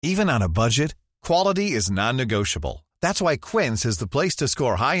Even on a budget, quality is non-negotiable. That's why Quince is the place to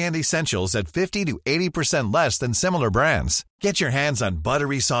score high-end essentials at 50 to 80% less than similar brands. Get your hands on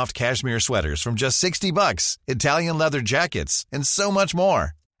buttery soft cashmere sweaters from just $60, Italian leather jackets, and so much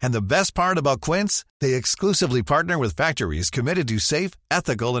more. And the best part about Quince, they exclusively partner with factories committed to safe,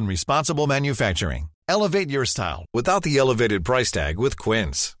 ethical, and responsible manufacturing. Elevate your style without the elevated price tag with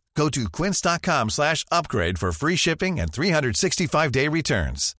Quince. Go to quince.com/upgrade for free shipping and 365-day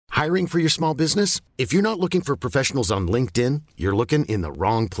returns. Hiring for your small business? If you're not looking for professionals on LinkedIn, you're looking in the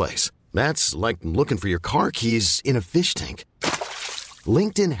wrong place. That's like looking for your car keys in a fish tank.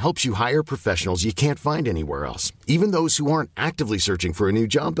 LinkedIn helps you hire professionals you can't find anywhere else, even those who aren't actively searching for a new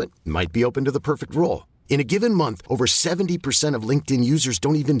job but might be open to the perfect role. In a given month, over 70% of LinkedIn users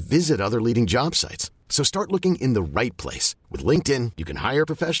don't even visit other leading job sites. So start looking in the right place. With LinkedIn, you can hire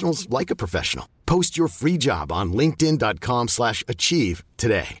professionals like a professional. Post your free job on linkedin.com/achieve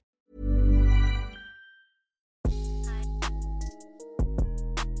today.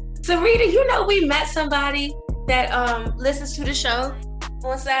 So Rita, you know we met somebody that listens to the show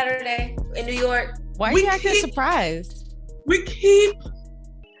on Saturday in New York. Why are you acting surprised? We keep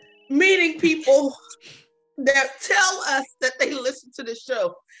meeting people that tell us that they listen to the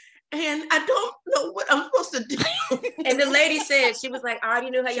show. And I don't know what I'm supposed to do. And the lady said, she was like, I already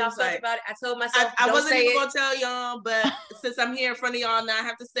knew how y'all felt about it. I told myself, I wasn't even going to tell y'all, but since I'm here in front of y'all now, I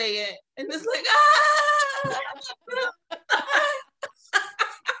have to say it. And it's like,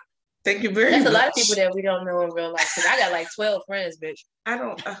 Thank you very much. There's a lot of people that we don't know in real life. Because I got like 12 friends, bitch. I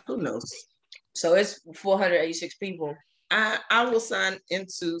don't, who knows? So it's 486 people. I will sign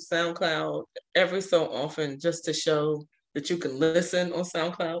into SoundCloud every so often just to show that you can listen on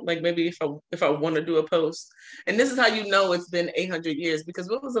SoundCloud. Like maybe if I want to do a post. And this is how you know it's been 800 years. Because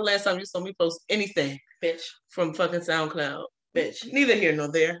when was the last time you saw me post anything? Bitch. From fucking SoundCloud? Bitch. Neither here nor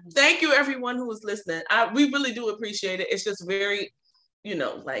there. Thank you everyone who was listening. We really do appreciate it. It's just very,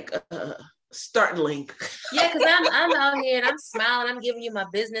 like startling. Yeah, because I'm out here and I'm smiling. I'm giving you my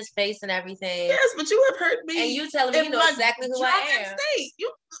business face and everything. Yes, but you have heard me. And you telling me you know exactly who I am. State.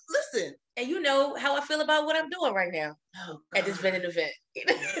 You listen. And you know how I feel about what I'm doing right now at this vending event.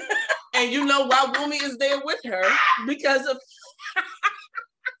 And you know why Wumi is there with her because of.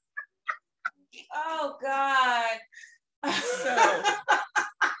 Oh God. So,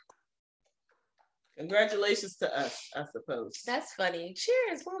 congratulations to us, I suppose. That's funny.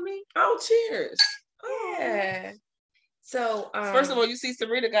 Cheers, Wumi. Oh, cheers. Yeah. So first of all, you see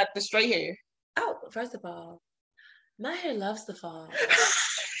Sarita got the straight hair. Oh, first of all, my hair loves to fall.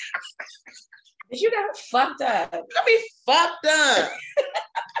 You got fucked up. I mean, fucked up.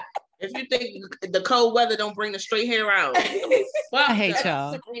 If you think the cold weather don't bring the straight hair out. I hate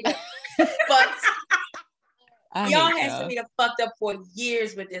y'all. Y'all had Sabrina fucked up for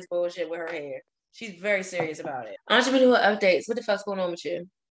years with this bullshit with her hair. She's very serious about it. Entrepreneur updates. What the fuck's going on with you?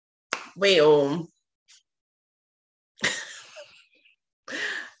 Well,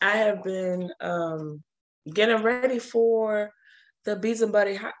 I have been getting ready for the Beads and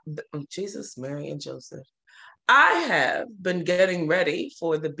Buddy. Jesus, Mary, and Joseph. I have been getting ready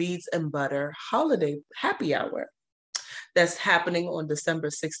for the Beads and Butter holiday happy hour that's happening on December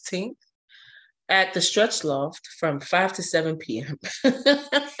 16th at the Stretch Loft from 5 to 7 p.m.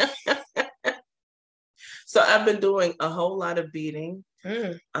 So I've been doing a whole lot of beading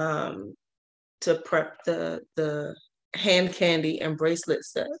to prep the hand candy and bracelet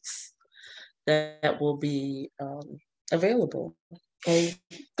sets that will be available on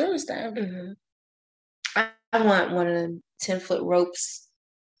Thursday. Mm-hmm. I want one of them 10-foot ropes.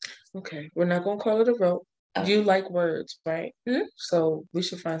 Okay, we're not going to call it a rope. Oh. You like words, right? Mm-hmm. So we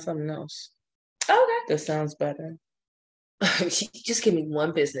should find something else. Okay. That sounds better. Just give me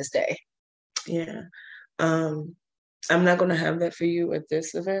one business day. Yeah. I'm not going to have that for you at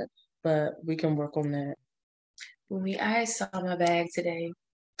this event, but we can work on that. I saw my bag today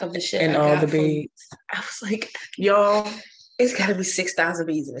of the shit and all the beads. I was like, y'all, it's got to be 6,000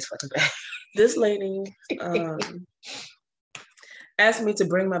 beads in this fucking bag. This lady asked me to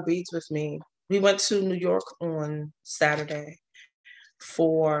bring my beads with me. We went to New York on Saturday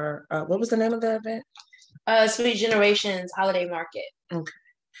for, what was the name of the event? Sweet Generations Holiday Market. Okay.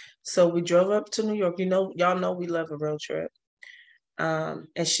 So we drove up to New York. Y'all know we love a road trip. And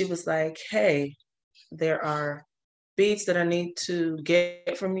she was like, hey, there are beads that I need to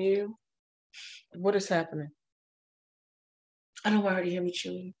get from you. What is happening? I don't want her to hear me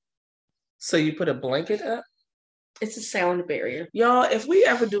chewing. So you put a blanket up? It's a sound barrier. Y'all, if we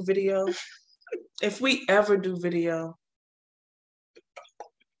ever do video,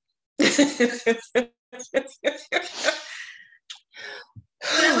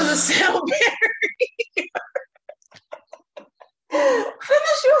 That was a sound barrier.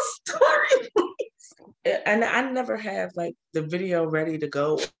 Finish your story, please. And I never have like the video ready to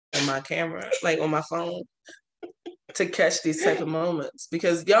go on my camera, like on my phone, to catch these type of moments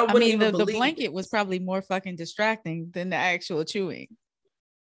because y'all wouldn't even believe the blanket was probably more fucking distracting than the actual chewing.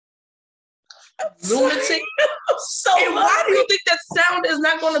 Lunatic. So and why do you think that sound is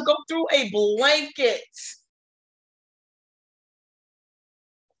not going to go through a blanket?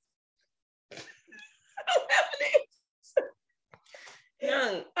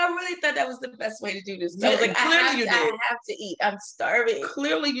 Young, I really thought that was the best way to do this. I was like, I have to eat. I'm starving.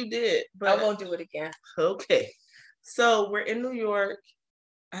 Clearly you did, but I won't do it again. Okay. So we're in New York.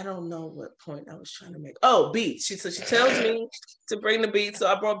 I don't know what point I was trying to make. Oh, beads. She tells me to bring the beads. So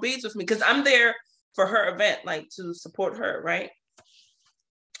I brought beads with me because I'm there for her event, like to support her, right?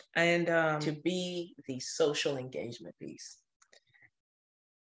 And to be the social engagement piece.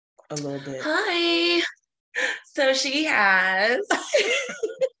 A little bit. Hi. So she has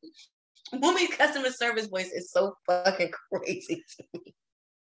Mumi's customer service voice is so fucking crazy to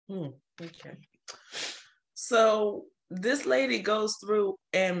me. Okay. So this lady goes through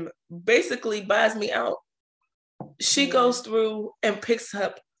and basically buys me out. She goes through and picks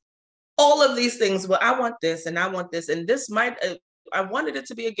up all of these things. Well, I want this and I want this. And this might, I wanted it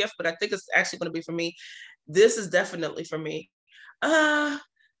to be a gift, but I think it's actually going to be for me. This is definitely for me.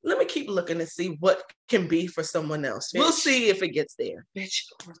 Let me keep looking to see what can be for someone else. Bitch. We'll see if it gets there. Bitch,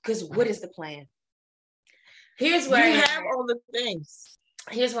 because what is the plan? Here's where you have all the things.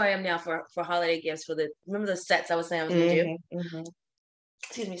 Here's where I am now for holiday gifts. Remember the sets I was saying I was going to do? Mm-hmm.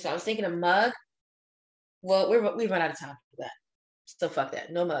 Excuse me. So I was thinking a mug. Well, we run out of time for that. So fuck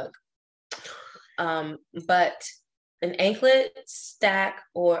that. No mug. But an anklet stack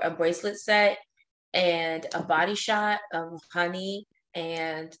or a bracelet set and a body shot of honey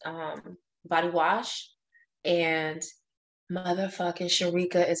and body wash, and motherfucking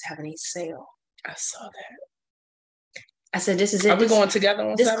Sharika is having a sale. I saw that. I said, this is it. Are we going together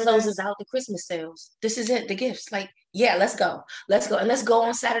on Saturday? This closes out the Christmas sales. This is it, the gifts. Like, yeah, let's go. And let's go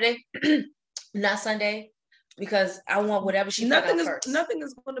on Saturday, not Sunday, because I want whatever she nothing is first. Nothing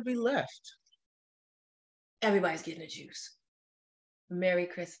is going to be left. Everybody's getting a juice. Merry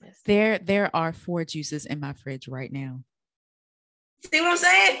Christmas. There are 4 juices in my fridge right now. See what I'm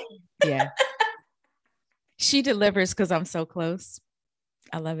saying? Yeah. She delivers because I'm so close.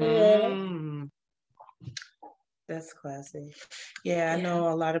 I love it. That's classy. Yeah, I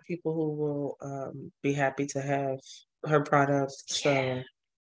know a lot of people who will be happy to have her products. So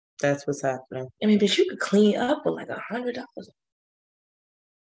that's what's happening. I mean, but you could clean up with like $100.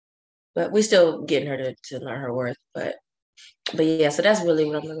 But we're still getting her to learn her worth. But yeah, so that's really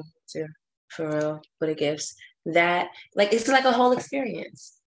what I'm looking to for real, for the gifts. That, like, it's like a whole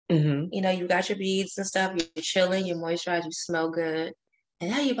experience. Mm-hmm. You know, you got your beads and stuff, you're chilling, you moisturize, you smell good, and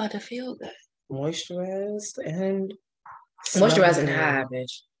now you're about to feel good. Moisturized and high,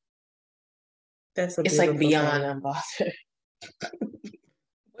 bitch. It's like beyond unbothered.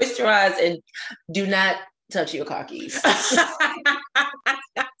 Moisturize and do not touch your car keys.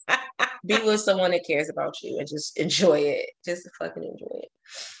 Be with someone that cares about you and just enjoy it. Just fucking enjoy it.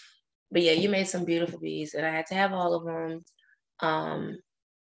 But yeah, you made some beautiful beads, and I had to have all of them.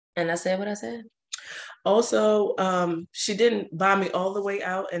 And I said what I said. Also, she didn't buy me all the way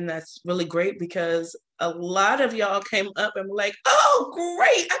out, and that's really great because a lot of y'all came up and were like, "Oh,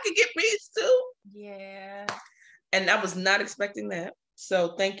 great! I could get beads too." Yeah. And I was not expecting that.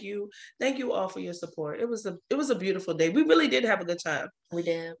 So thank you all for your support. It was a beautiful day. We really did have a good time. We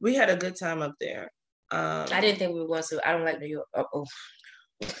did. We had a good time up there. I didn't think we were going to. I don't like New York.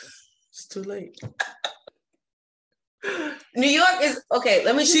 It's too late. New York is okay.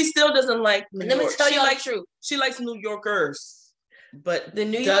 She still doesn't like New York. Let me tell you the truth. She likes New Yorkers, but the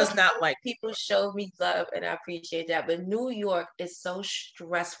New does York not like people. Show me love, and I appreciate that. But New York is so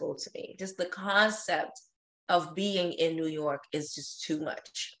stressful to me. Just the concept of being in New York is just too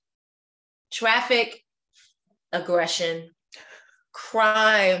much. Traffic, aggression,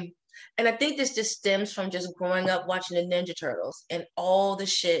 crime, and I think this just stems from just growing up watching the Ninja Turtles and all the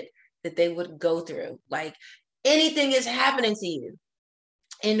shit that they would go through. Like, anything is happening to you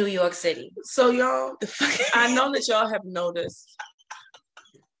in New York City. So y'all, I know that y'all have noticed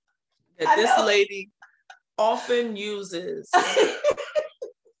that this lady often uses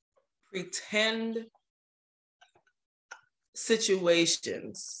pretend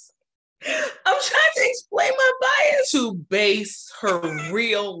situations. I'm trying to explain my bias. To base her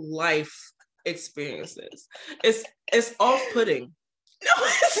real life experiences. It's off-putting. No,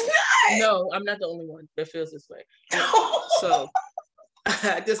 it's not. No, I'm not the only one that feels this way. So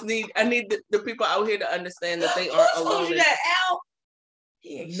I need the people out here to understand that they aren't alone. You that Al?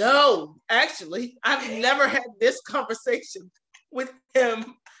 No, actually, I've never had this conversation with him.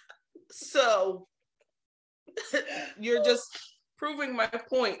 So you're just proving my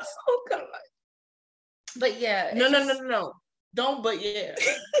points. Oh God. But yeah. No. Don't, but yeah.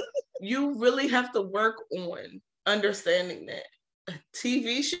 You really have to work on understanding that a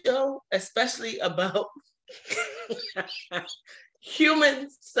TV show, especially about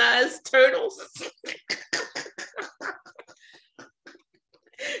human-sized turtles,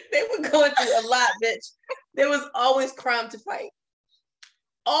 they were going through a lot, bitch. There was always crime to fight.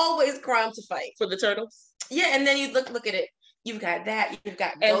 Always crime to fight. For the turtles? Yeah, and then you look at it. You've got that. You've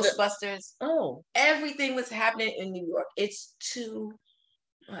got Ghostbusters. Everything was happening in New York. It's too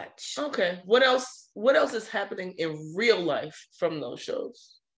much. Okay. What else is happening in real life from those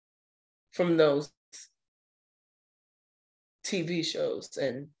shows? From those TV shows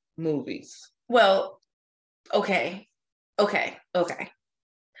and movies? Well, okay.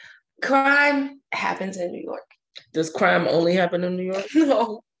 Crime happens in New York. Does crime only happen in New York?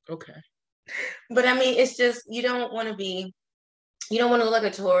 No. Okay. But I mean, it's just, you don't want to look like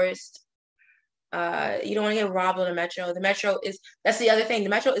a tourist. You don't want to get robbed on the metro. That's the other thing. The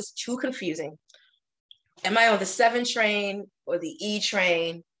metro is too confusing. Am I on the 7 train or the E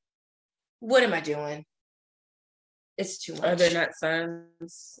train? What am I doing? It's too much. Are there not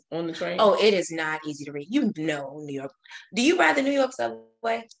signs on the train? Oh, it is not easy to read. You know New York. Do you ride the New York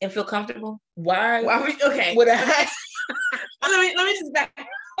subway and feel comfortable? Why? Okay. Would I? Let me just back.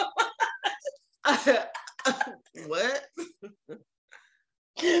 What?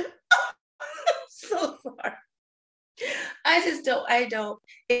 So sorry. I don't.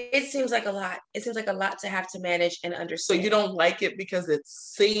 It seems like a lot. It seems like a lot to have to manage and understand. So you don't like it because it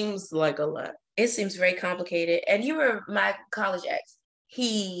seems like a lot. It seems very complicated. And you were my college ex.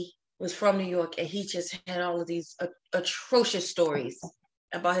 He was from New York, and he just had all of these atrocious stories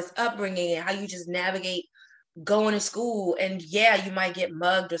about his upbringing and how you just navigate going to school. And yeah, you might get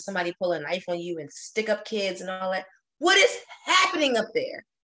mugged or somebody pull a knife on you and stick up kids and all that. What is happening up there?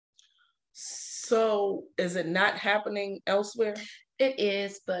 So is it not happening elsewhere? It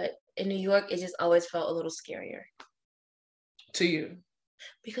is, but in New York, it just always felt a little scarier. To you?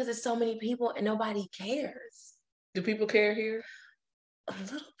 Because there's so many people and nobody cares. Do people care here? A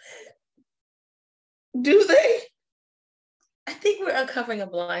little bit. Do they? I think we're uncovering a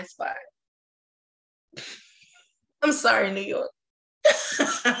blind spot. I'm sorry, New York.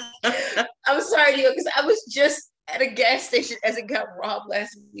 I'm sorry, New York, because I was just at a gas station as it got robbed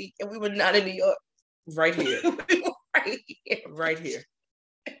last week, and we were not in New York. Right here. We were right here. Right here.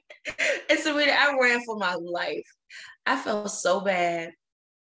 And so I ran for my life. I felt so bad.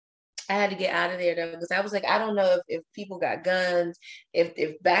 I had to get out of there though, because I was like, I don't know if people got guns,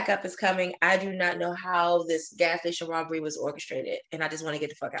 if backup is coming. I do not know how this gas station robbery was orchestrated, and I just want to get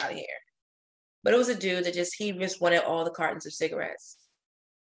the fuck out of here. But it was a dude that he just wanted all the cartons of cigarettes,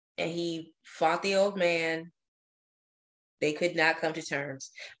 and he fought the old man. They could not come to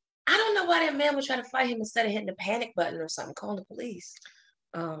terms. I don't know why that man would try to fight him instead of hitting the panic button or something, calling the police.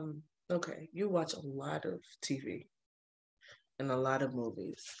 Okay, you watch a lot of TV and a lot of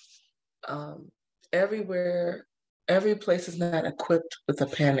movies. Everywhere, every place is not equipped with a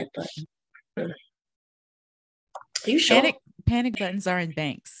panic button. Are you sure? Panic buttons are in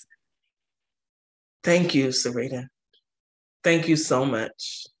banks. Thank you, Serena. Thank you so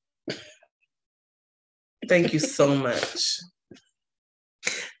much. Thank you so much.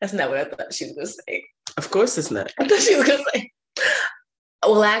 That's not what I thought she was going to say. Of course it's not. I thought she was going to say.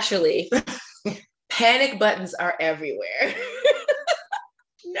 Well, actually, panic buttons are everywhere.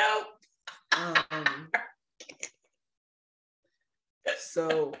 No.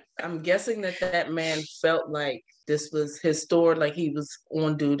 So I'm guessing that man felt like this was his store, like he was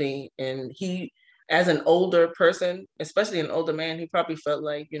on duty, and he, as an older person, especially an older man, he probably felt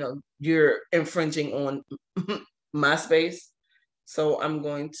like, you're infringing on my space. So I'm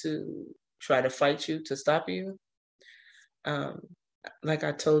going to try to fight you to stop you. Like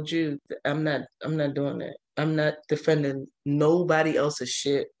I told you, I'm not doing that. I'm not defending nobody else's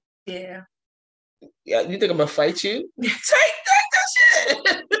shit. Yeah. Yeah, you think I'm gonna fight you? Take that shit.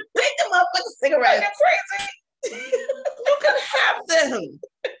 Take them motherfucking cigarettes. Crazy. You can have them.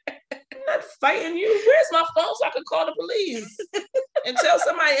 I'm not fighting you. Where's my phone so I can call the police and tell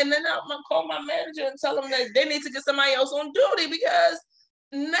somebody? And then I'm gonna call my manager and tell them that they need to get somebody else on duty, because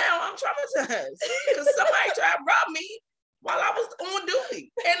now I'm traumatized because somebody tried to rob me while I was on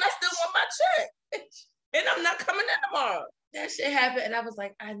duty, and I still want my check, and I'm not coming in tomorrow. That shit happened, and I was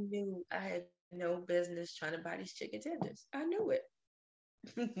like, I knew I had no business trying to buy these chicken tenders. I knew it.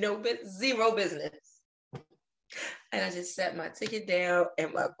 Zero business. And I just set my ticket down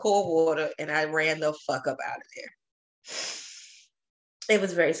and my cold water, and I ran the fuck up out of there. It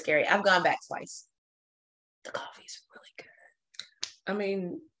was very scary. I've gone back twice. The coffee's really good. I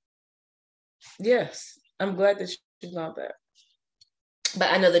mean, yes, I'm glad that you've gone back.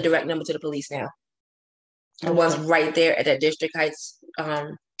 But I know the direct number to the police now. The one's right there at that District Heights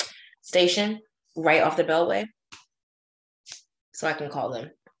station, right off the Beltway. So I can call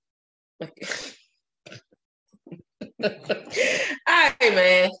them. All right,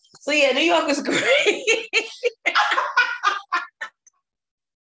 man. So yeah, New York was great.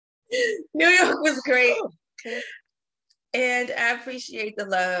 New York was great. And I appreciate the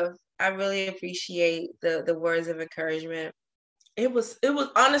love. I really appreciate the words of encouragement. It was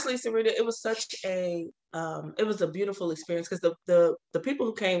honestly, Sarita, it was such a it was a beautiful experience because the people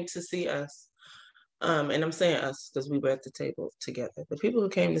who came to see us, and I'm saying us because we were at the table together. The people who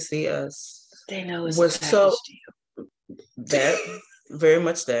came to see us, they know it's were so that very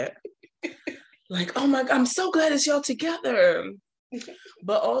much that. Like, oh my God, I'm so glad it's y'all together.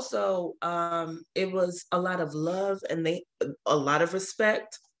 But also, it was a lot of love and a lot of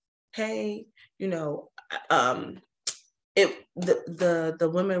respect. Hey, you know, the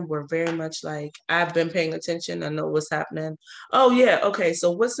women were very much like, I've been paying attention. I know what's happening. Oh yeah, okay.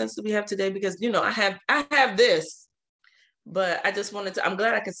 So what sense do we have today? Because you know, I have this, but I just wanted to. I'm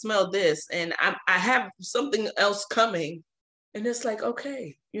glad I can smell this, and I have something else coming. And it's like,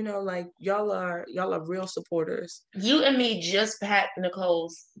 okay, you know, like y'all are real supporters. You and me just packed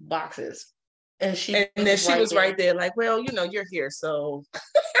Nicole's boxes, and then she was right there, like, well, you know, you're here, so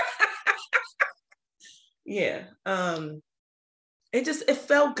yeah. It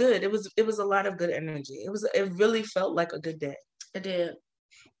felt good. It was a lot of good energy. It really felt like a good day. It did.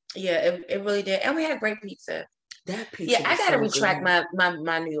 Yeah, it really did. And we had great pizza. That pizza. Yeah, I gotta retract my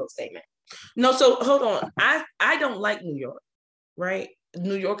New York statement. No, so hold on. I don't like New York. Right?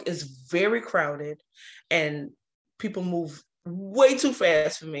 New York is very crowded and people move way too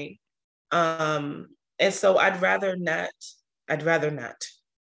fast for me. And so I'd rather not.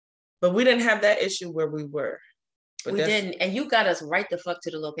 But we didn't have that issue where we were. We didn't. And you got us right the fuck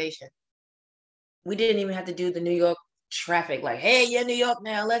to the location. We didn't even have to do the New York traffic. Like, hey, you're New York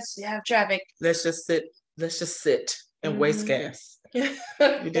now. Let's have traffic. Let's just sit and waste gas.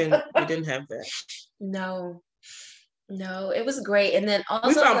 We didn't have that. No, it was great. And then also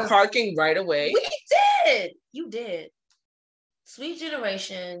we found parking right away. We did. You did. Sweet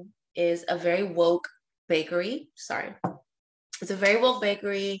Generation is a very woke bakery. Sorry. It's a very woke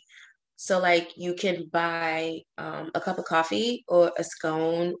bakery. So like you can buy a cup of coffee or a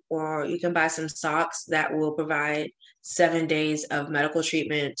scone, or you can buy some socks that will provide 7 days of medical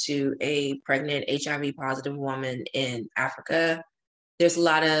treatment to a pregnant HIV positive woman in Africa. There's a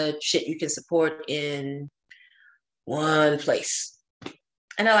lot of shit you can support in one place.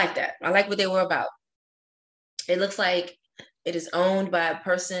 And I like that. I like what they were about. It looks like it is owned by a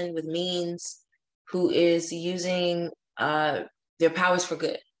person with means who is using their powers for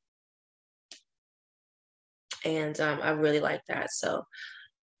good. And I really like that. So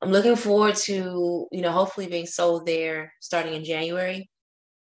I'm looking forward to, hopefully being sold there starting in January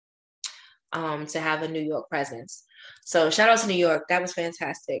to have a New York presence. So shout out to New York. That was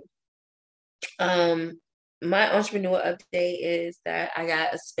fantastic. My entrepreneur update is that I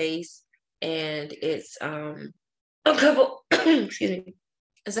got a space, and it's a couple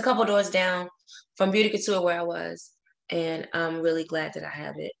it's a couple doors down from Beauty Couture where I was, and I'm really glad that I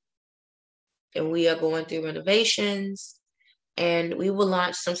have it. And we are going through renovations, and we will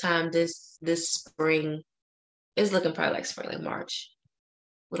launch sometime this spring. It's looking probably like spring, like March,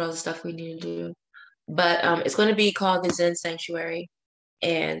 with all the stuff we need to do. But it's going to be called the Zen Sanctuary.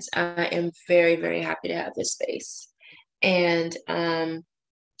 And I am very, very happy to have this space. And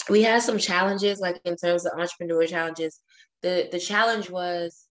we had some challenges, like in terms of entrepreneur challenges. The challenge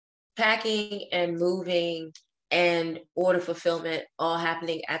was packing and moving and order fulfillment all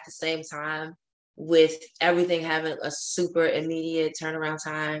happening at the same time, with everything having a super immediate turnaround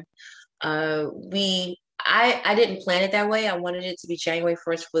time. I didn't plan it that way. I wanted it to be January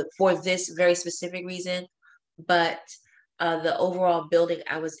 1st for this very specific reason, but the overall building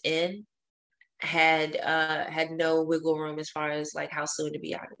I was in had no wiggle room as far as like how soon to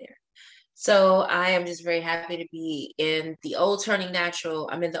be out of there. So I am just very happy to be in the old Turning Natural.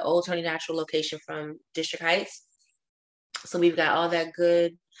 I'm in the old Turning Natural location from District Heights. So we've got all that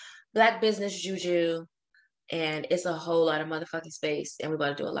good Black business juju, and it's a whole lot of motherfucking space, and we're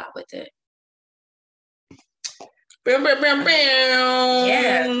about to do a lot with it. Bam, bam, bam, bam.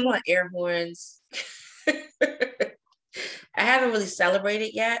 Yeah, come on, air horns. I haven't really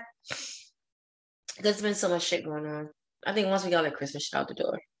celebrated yet. There's been so much shit going on. I think once we got the Christmas shit out the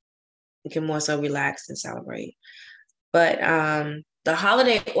door, we can more so relax and celebrate. But the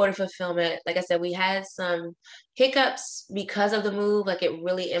holiday order fulfillment, like I said, we had some hiccups because of the move. Like it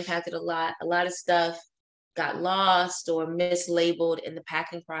really impacted a lot. A lot of stuff got lost or mislabeled in the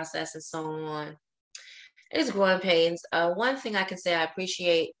packing process and so on. It's growing pains. One thing I can say I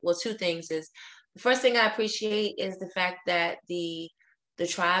appreciate, well, two things is the first thing I appreciate is the fact that the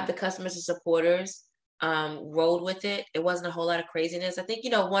tribe, the customers and supporters rolled with it. It wasn't a whole lot of craziness. I think,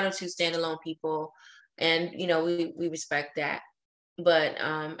 one or two standalone people, and we respect that. But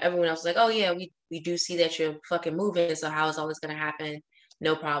everyone else was like, oh yeah, we do see that you're fucking moving, so how is all this gonna happen?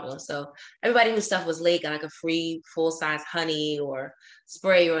 No problem. So everybody whose stuff was late got like a free full-size honey or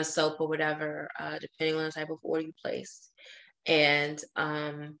spray or a soap or whatever, depending on the type of order you placed. And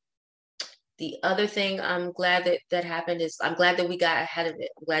the other thing I'm glad that happened is I'm glad that we got ahead of it.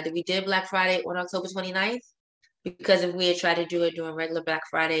 I'm glad that we did Black Friday on October 29th, because if we had tried to do it during regular Black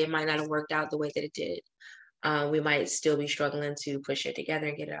Friday, it might not have worked out the way that it did. We might still be struggling to push it together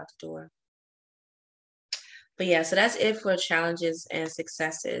and get it out the door. But yeah, so that's it for challenges and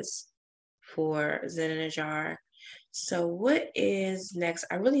successes for Zen in a Jar. So what is next?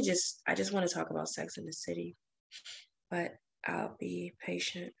 I just want to talk about Sex in the City, but I'll be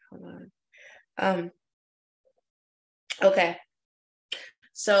patient. Hold on. Okay.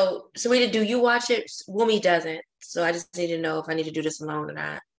 So Sarita, do you watch it? Wumi doesn't. So I just need to know if I need to do this alone or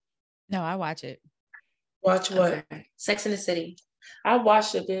not. No, I watch it. Watch what? Okay. Sex in the City. I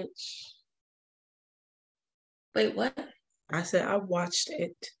watched it, bitch. Wait, what? I said I watched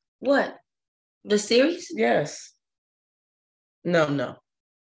it. What? The series? Yes. No.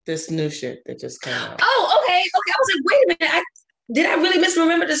 This new shit that just came out. Oh, okay. I was like, wait a minute. Did I really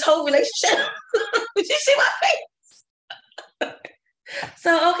misremember this whole relationship? Did you see my face?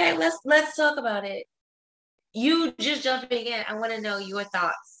 So okay, let's talk about it. You just jumping in. I want to know your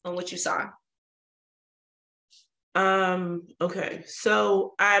thoughts on what you saw. Okay.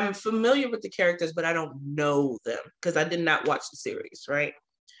 So I'm familiar with the characters, but I don't know them because I did not watch the series, right?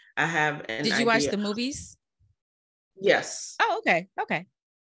 I have an Did you watch the movies? Yes. Oh, okay.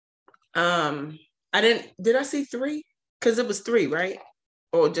 Did I see 3? Because it was 3, right?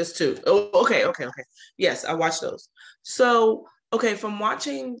 Or just 2? Oh, okay. Yes, I watched those. So, okay, from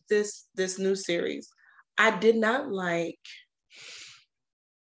watching this new series, I did not like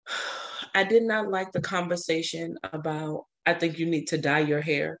the conversation about, I think you need to dye your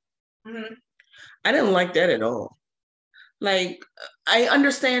hair. Mm-hmm. I didn't like that at all. Like, I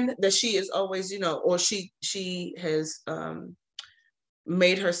understand that she is always, or she has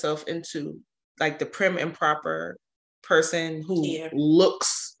made herself into like the prim and proper person who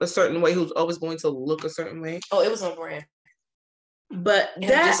looks a certain way, who's always going to look a certain way. Oh, it was on brand. But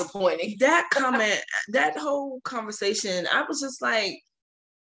that's disappointing. That comment, that whole conversation, I was just like,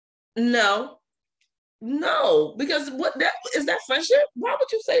 no, because is that friendship? Why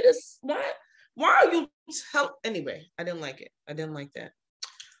would you say this? Why are you anyway? I didn't like it. I didn't like that.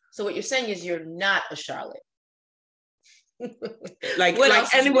 So what you're saying is you're not a Charlotte. like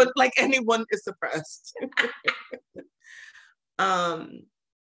anyone is suppressed.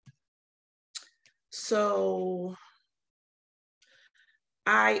 So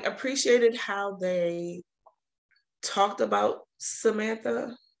I appreciated how they talked about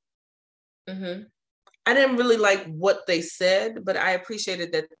Samantha. Mm-hmm. I didn't really like what they said, but I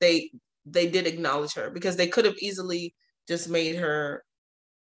appreciated that they did acknowledge her, because they could have easily just made her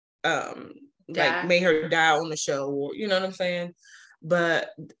made her die on the show, or you know what I'm saying? But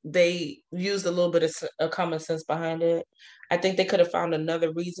they used a little bit of common sense behind it. I think they could have found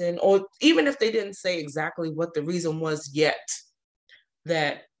another reason, or even if they didn't say exactly what the reason was yet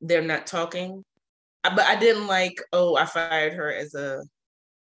that they're not talking. But I didn't like, oh, I fired her as a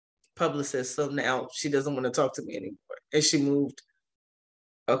publicist, so now she doesn't want to talk to me anymore, and she moved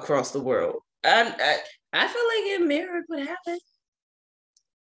across the world. I feel like it mirrored what happened.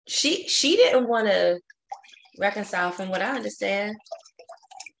 She didn't want to reconcile, from what I understand.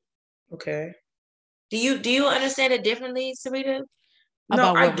 Okay. Do you understand it differently, Sarita?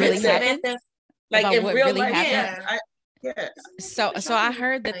 About what really happened? Like about in what real really life, happened? yeah. So I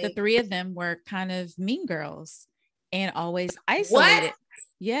heard that the 3 of them were kind of mean girls and always isolated. What?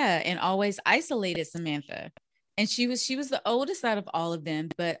 Yeah, and always isolated Samantha. And she was the oldest out of all of them,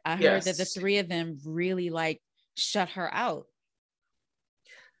 but I heard that the 3 of them really like shut her out.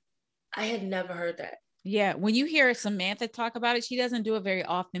 I had never heard that. Yeah, when you hear Samantha talk about it, she doesn't do it very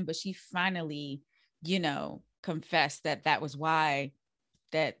often, but she finally, confessed that was why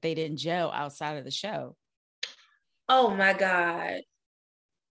that they didn't gel outside of the show. Oh my God.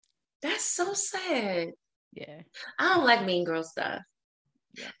 That's so sad. Yeah. I don't like Mean Girl stuff.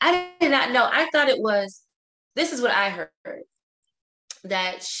 Yeah. I did not know. I thought it was, this is what I heard,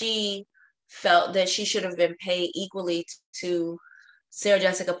 that she felt that she should have been paid equally to Sarah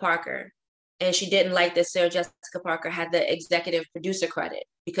Jessica Parker. And she didn't like that Sarah Jessica Parker had the executive producer credit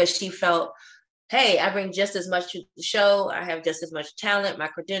because she felt, hey, I bring just as much to the show. I have just as much talent, my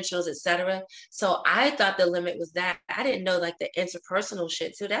credentials, etc. So I thought the limit was that. I didn't know like the interpersonal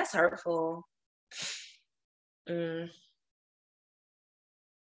shit too. That's hurtful. That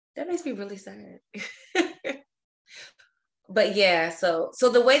makes me really sad. But yeah, so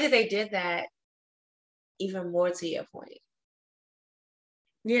the way that they did that, even more to your point.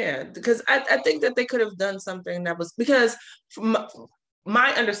 Yeah, because I think that they could have done something that was, because from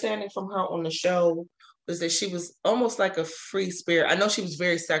my understanding from her on the show was that she was almost like a free spirit. I know she was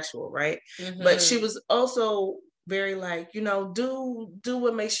very sexual, right? Mm-hmm. But she was also very like, you know, do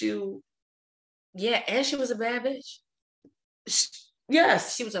what makes you. Yeah, and she was a bad bitch.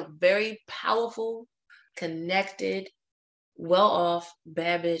 Yes. She was a very powerful, connected, well-off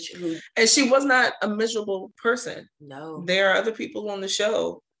bad bitch who, and she was not a miserable person. No, there are other people on the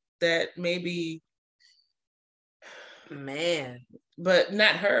show that maybe, but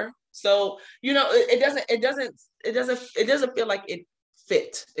not her. So you know, it doesn't feel like it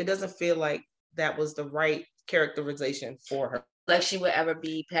fit. It doesn't feel like that was the right characterization for her. Like she would ever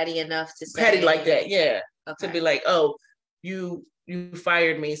be petty enough to say petty like that, yeah. Okay. To be like, oh, you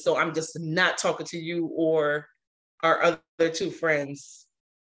fired me, so I'm just not talking to you or our other two friends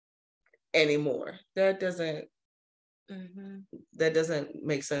anymore. That doesn't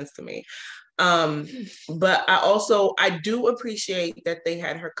make sense to me. But I do appreciate that they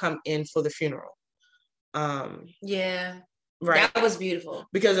had her come in for the funeral. Yeah, right. That was beautiful.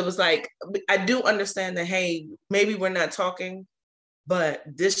 Because it was like, I do understand that, hey, maybe we're not talking, but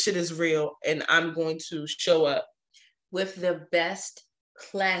this shit is real and I'm going to show up with the best,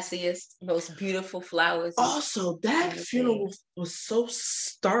 classiest, most beautiful flowers. Also, that funeral was so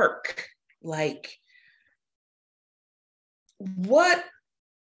stark. Like, what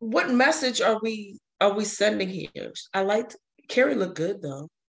message are we sending here? I liked Carrie looked good though.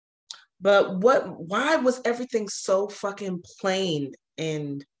 But why was everything so fucking plain?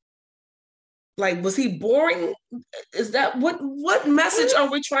 And like, was he boring? Is that what message are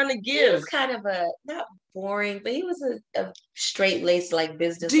we trying to give? He was kind of not boring, but he was a straight-laced like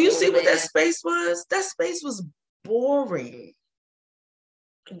business. Do you see what that space was? That space was boring.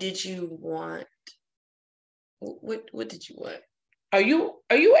 Did you want what did you want? Are you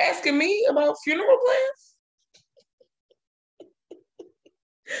asking me about funeral plans?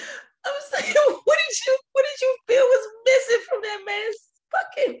 I'm saying, what did you feel was missing from that man's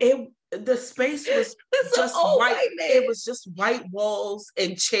fucking? The space was just white. It was just white walls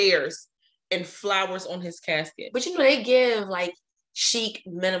and chairs and flowers on his casket. But you know, they give like chic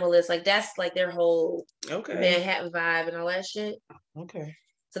minimalist, like that's like their whole Manhattan vibe and all that shit. Okay.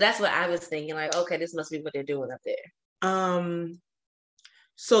 So that's what I was thinking. Like, okay, this must be what they're doing up there.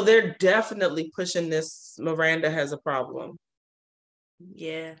 So they're definitely pushing this. Miranda has a problem.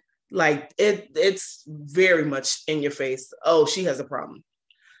 Yeah. Like it's very much in your face. Oh, she has a problem.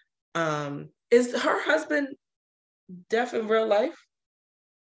 Is her husband deaf in real life?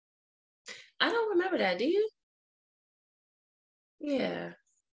 I don't remember that. Do you? Yeah.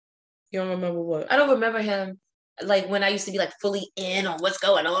 You don't remember what? I don't remember him. Like when I used to be like fully in on what's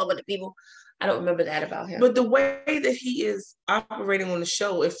going on with the people. I don't remember that about him. But the way that he is operating on the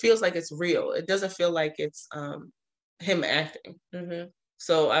show, it feels like it's real. It doesn't feel like it's him acting. Mm-hmm.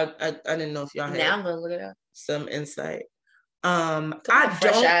 So I didn't know if y'all had now I'm gonna look it up. Some insight. I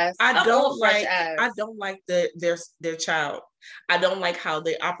don't like their child. I don't like how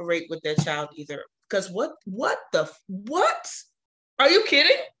they operate with their child either. Because what are you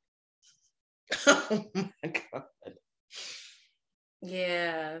kidding? Oh my God.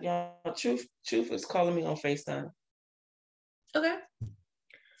 Yeah. Truth is calling me on FaceTime. Okay.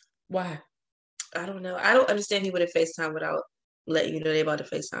 Why? I don't know. I don't understand people to FaceTime without letting you know they about to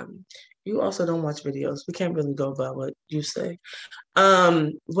FaceTime you. You also don't watch videos. We can't really go by what you say.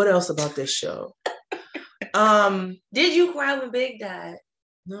 What else about this show? Did you cry when Big died?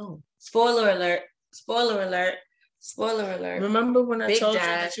 No. Spoiler alert. Spoiler alert. Spoiler alert. Remember when I told you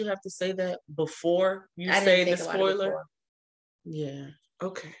that you have to say that before you say the spoiler? Yeah.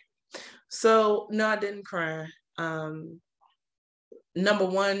 Okay. So no, I didn't cry. Number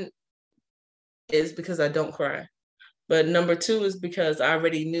one is because I don't cry. But number two is because I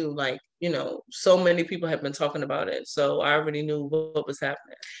already knew, like, you know, so many people have been talking about it. So I already knew what was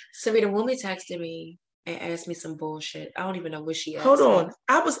happening. Sarita Wumi texted me and asked me some bullshit. I don't even know what she asked. Hold on.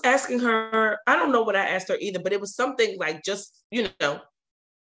 I was asking her, I don't know what I asked her either, but it was something like just,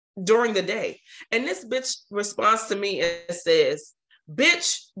 during the day. And this bitch responds to me and says,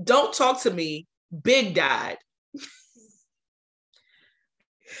 bitch, don't talk to me. Big died.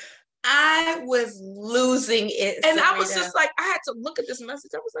 I was losing it. And Serena. I was just like, I had to look at this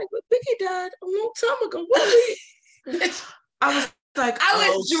message. I was like, but Biggie died a long time ago. What I was like, I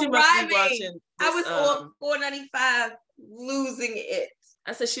was driving. I was on 495 losing it.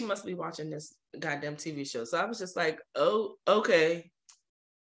 I said, she must be watching this goddamn TV show. So I was just like, oh, okay.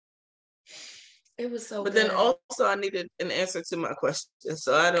 It was so But good. then also I needed an answer to my question.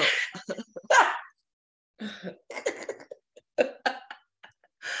 So I don't.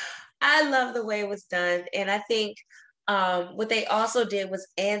 I love the way it was done. And I think what they also did was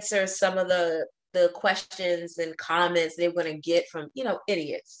answer some of the questions and comments they were going to get from,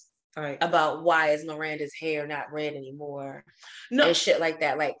 idiots. Right. About why is Miranda's hair not red anymore. And shit like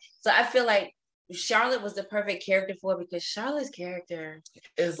that. So I feel like Charlotte was the perfect character for it because Charlotte's character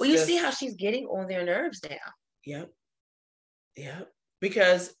is you see how she's getting on their nerves now. Yep.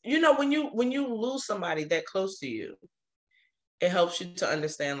 Because when you lose somebody that close to you, it helps you to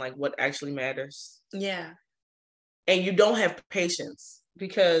understand like what actually matters. Yeah. And you don't have patience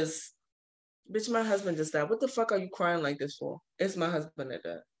because bitch, my husband just died. What the fuck are you crying like this for? It's my husband that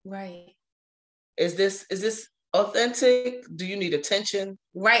died. Right. Is this authentic? Do you need attention?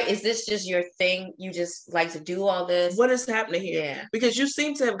 Right. Is this just your thing? You just like to do all this? What is happening here? Yeah. Because you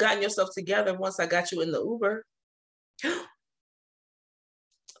seem to have gotten yourself together once I got you in the Uber.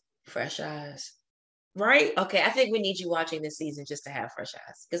 Fresh eyes. Right? Okay, I think we need you watching this season just to have fresh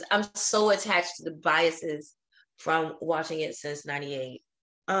eyes. Because I'm so attached to the biases from watching it since 98.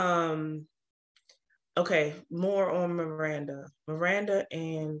 Okay, more on Miranda. Miranda,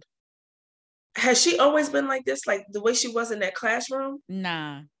 and has she always been like this? Like the way she was in that classroom?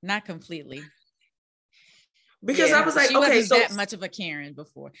 Nah, not completely. Because I was like, she wasn't that much of a Karen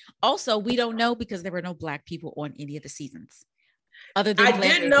before. Also, we don't know because there were no Black people on any of the seasons. Other than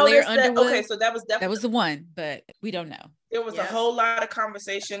Blair Underwood. Okay, so that was the one, but we don't know. There was a whole lot of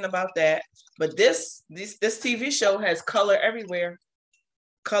conversation about that. But this TV show has color everywhere.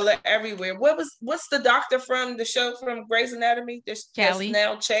 Color everywhere. What's the doctor from the show from Grey's Anatomy? There's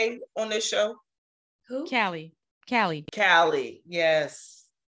now Che on this show. Who? Callie. Yes.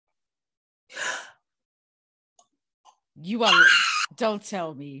 You are. Don't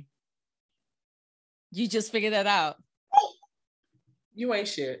tell me. You just figured that out. You ain't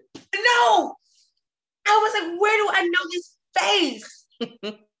shit. No. I was like, where do I know this face?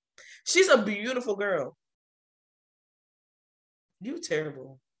 She's a beautiful girl. You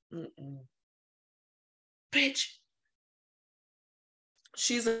terrible. Bitch.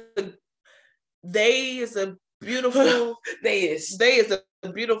 They is a beautiful They is a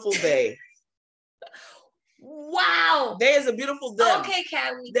beautiful day. Wow. They is a beautiful them. Okay,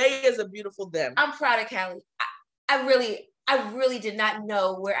 Callie. They is a beautiful them. I'm proud of Callie. I really did not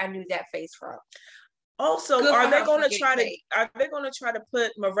know where I knew that face from. Also, are they going to try to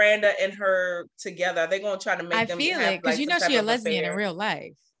put Miranda and her together? Are they going to try to make them? I feel it because she's a lesbian in real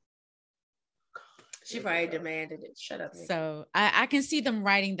life. She probably demanded it. Shut up. So I can see them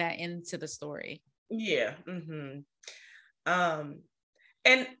writing that into the story. Yeah. And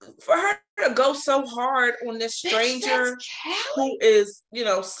for her to go so hard on this stranger who is,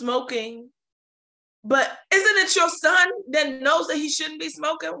 smoking, but isn't it your son that knows that he shouldn't be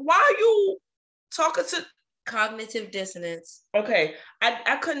smoking? Why are you talking to cognitive dissonance? Okay,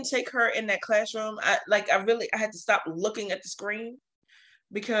 I couldn't take her in that classroom. I had to stop looking at the screen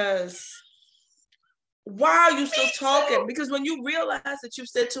because why are you still talking? Because when you realize that you've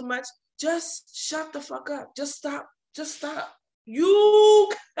said too much, just shut the fuck up. Just stop.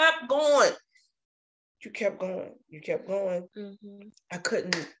 You kept going. You kept going. Mm-hmm. I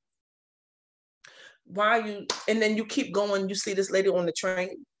couldn't. Why are you? And then you keep going. You see this lady on the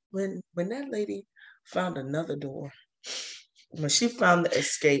train. When that lady found another door, when she found the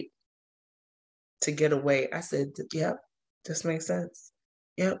escape to get away, I said, "Yep, this makes sense."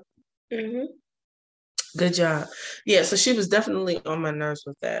 Yep. Mm-hmm. Good job. Yeah. So she was definitely on my nerves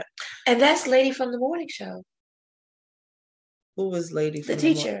with that. And that's Lady from the Morning Show. Who was Lady? The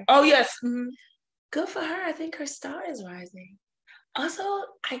teacher. Oh yes. Mm-hmm. Good for her. I think her star is rising. Also,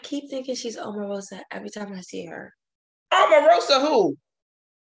 I keep thinking she's Omarosa every time I see her. Omarosa who?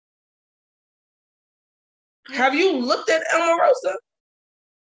 Have you looked at Omarosa?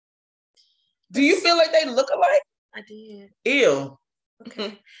 Do you feel like they look alike? I did. Ew.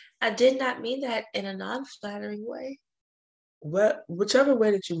 Okay. I did not mean that in a non-flattering way. Whichever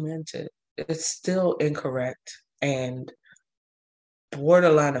way that you meant it. it's still incorrect and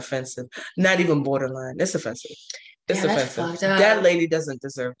borderline offensive. Not even borderline. It's offensive. It's offensive. That lady doesn't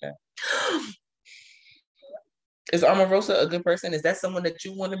deserve that. Is Omarosa a good person? Is that someone that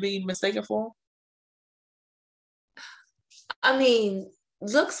you want to be mistaken for? I mean,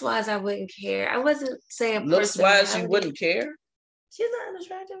 looks wise, I wouldn't care. I wasn't saying looks wise, you wouldn't care. She's not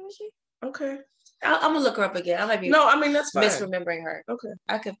unattractive, is she? Okay. I'm gonna look her up again. I might be that's fine. Misremembering her.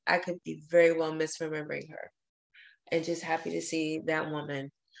 Okay. I could be very well misremembering her, and just happy to see that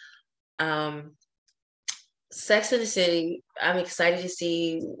woman. Sex and the City. I'm excited to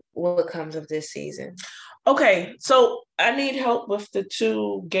see what comes of this season. Okay, so I need help with the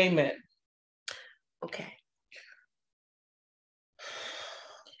 2 gay men. Okay.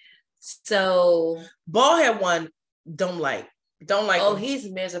 So Baldhead one, don't like. Oh, him. He's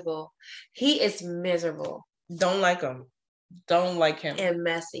miserable. He is miserable. Don't like him. Don't like him. And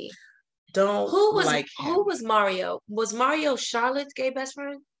messy. Who was Mario? Was Mario Charlotte's gay best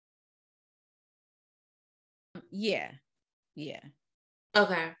friend? Yeah.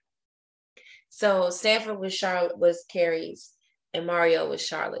 Okay. So Stanford was Carrie's, and Mario was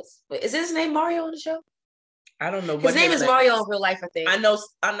Charlotte's. Is his name Mario on the show? I don't know. His name is Mario in real life, I think. I know.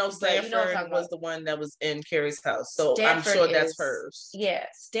 Stanford was the one that was in Carrie's house, so Stanford I'm sure that's hers. Yeah,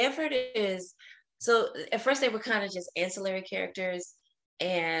 Stanford is. So at first they were kind of just ancillary characters,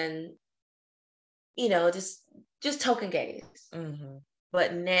 and just token gays. Mm-hmm.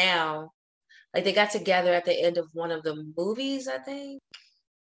 But now, like, they got together at the end of one of the movies, I think.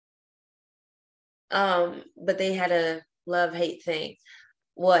 But they had a love-hate thing.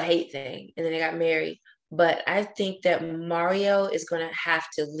 Well, a hate thing, and then they got married. But I think that Mario is going to have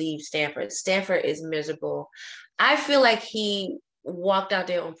to leave Stanford. Stanford is miserable. I feel like he walked out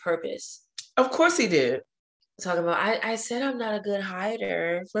there on purpose. Of course he did. Talking about, I said I'm not a good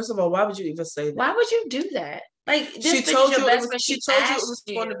hider. First of all, why would you even say that? Why would you do that? Like, she told you it was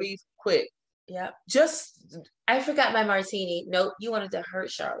going to be quick. Yep. Just, I forgot my martini. Nope, you wanted to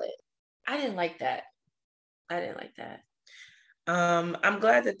hurt Charlotte. I didn't like that. I'm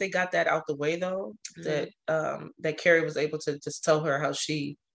glad that they got that out the way, though. Mm-hmm. That Carrie was able to just tell her how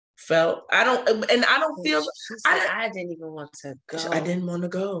she felt. I don't feel. I didn't even want to go. I didn't want to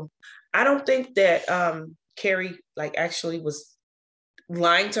go. I don't think that Carrie actually was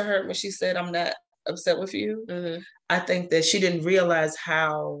lying to her when she said, "I'm not upset with you." Mm-hmm. I think that she didn't realize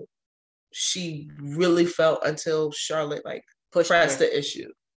how she really felt until Charlotte pressed the issue.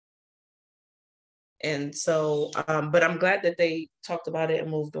 And so, but I'm glad that they talked about it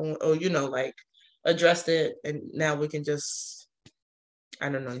and moved on, or, addressed it. And now we can just, I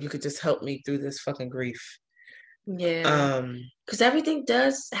don't know, you could just help me through this fucking grief. Yeah. Because everything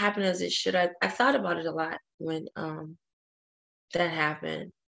does happen as it should. I thought about it a lot when that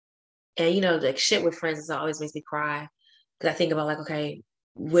happened. And, shit with friends always makes me cry. Because I think about, okay,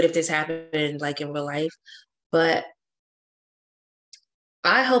 what if this happened, in real life? But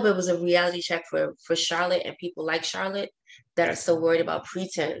I hope it was a reality check for Charlotte and people like Charlotte that are so worried about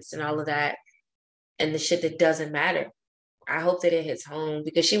pretense and all of that and the shit that doesn't matter. I hope that it hits home,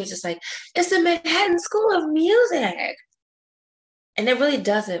 because she was just like, it's the Manhattan School of Music. And it really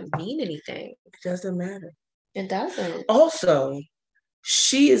doesn't mean anything. It doesn't matter. It doesn't. Also,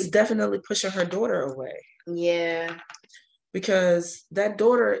 she is definitely pushing her daughter away. Yeah. Because that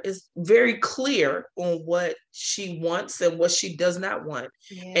daughter is very clear on what she wants and what she does not want.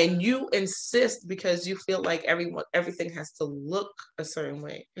 Yeah. And you insist because you feel like everything has to look a certain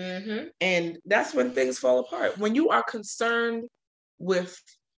way. Mm-hmm. And that's when things fall apart. When you are concerned with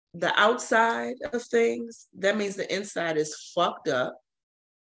the outside of things, that means the inside is fucked up.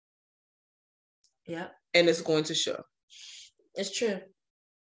 Yeah. And it's going to show. It's true.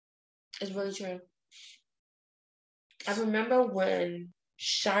 It's really true. I remember when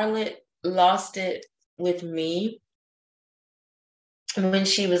Charlotte lost it with me, when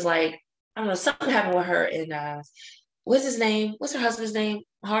she was like, I don't know, something happened with her, and what's his name? What's her husband's name?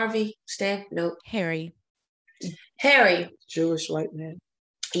 Harvey? Stan? Nope. Harry. Jewish white man.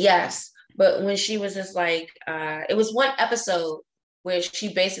 Yes. But when she was just it was one episode where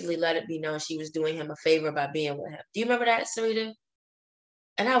she basically let it be known she was doing him a favor by being with him. Do you remember that, Sarita?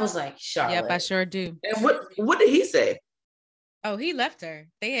 And I was like, Charlotte. Yep, I sure do. And what did he say? Oh, he left her.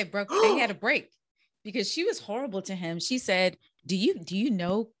 They had a break because she was horrible to him. She said, do you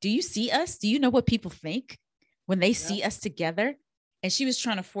see us? Do you know what people think when they see us together? And she was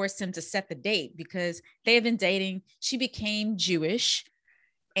trying to force him to set the date because they had been dating. She became Jewish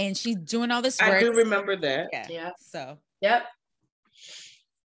and she's doing all this work. I do remember that. Yeah. So. Yep.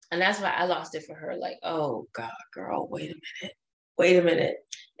 And that's why I lost it for her. Oh God, girl, wait a minute. wait a minute.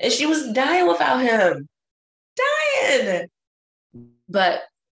 And she was dying without him. Dying. But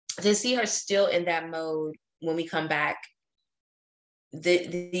to see her still in that mode when we come back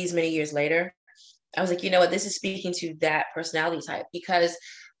these many years later, I was like, you know what? This is speaking to that personality type. Because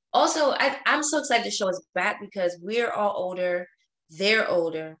also, I'm so excited to show us back because we're all older, they're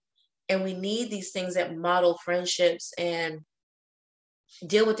older, and we need these things that model friendships and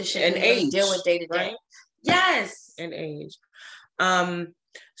deal with the shit and age, deal with day to day. right? Yes, And age.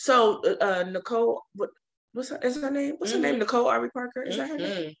 So Nicole, is her name? What's her name? Nicole Ari Parker. Is that her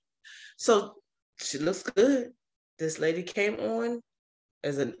name? So she looks good. This lady came on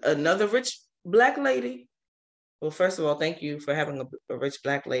as another rich Black lady. Well, first of all, thank you for having a rich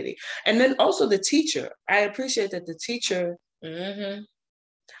Black lady. And then also the teacher. I appreciate that the teacher,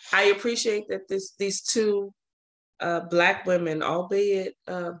 I appreciate that these two Black women, albeit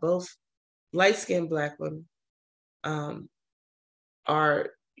both light-skinned Black women, are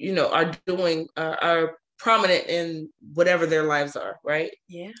prominent in whatever their lives are, right?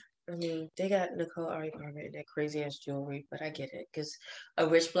 Yeah. I mean, they got Nicole Ari Parker in that crazy ass jewelry, but I get it because a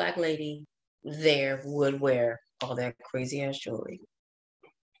rich Black lady there would wear all that crazy ass jewelry.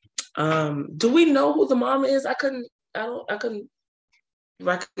 Do we know who the mom is? I couldn't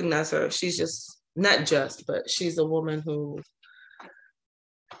recognize her. She's but she's a woman who.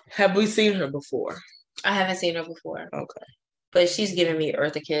 Have we seen her before? I haven't seen her before. Okay. But she's giving me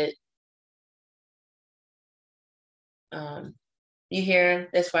Eartha Kitt. You hear them?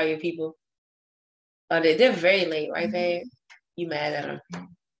 That's why your people. They're very late, right, babe? You mad at them?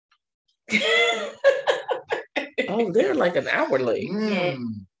 Oh, they're like an hour late. Yeah.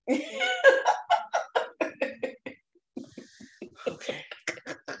 Okay.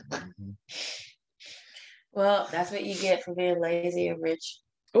 Well, that's what you get for being lazy and rich.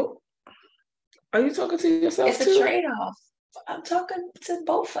 Oh, are you talking to yourself? It's too? a trade-off. I'm talking to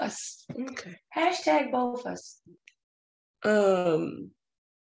both of us. Okay. Hashtag both of us.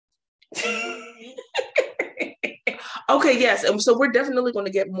 Okay, yes. And so we're definitely going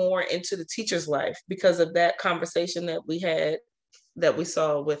to get more into the teacher's life because of that conversation that we had, that we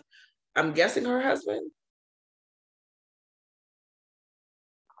saw with, I'm guessing, her husband.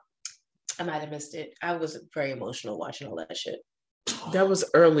 I might have missed it. I was very emotional watching all that shit. That was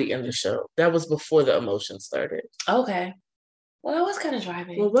early in the show. That was before the emotion started. Okay. Well, I was kind of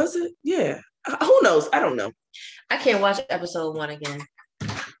driving. Well, was it? Yeah. Who knows? I don't know. I can't watch episode 1 again.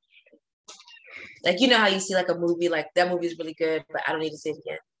 Like, you know how you see like a movie, like that movie is really good, but I don't need to see it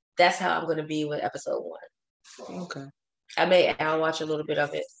again. That's how I'm going to be with episode 1. Okay. I'll watch a little bit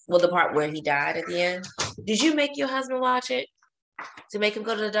of it. Well, the part where he died at the end. Did you make your husband watch it to make him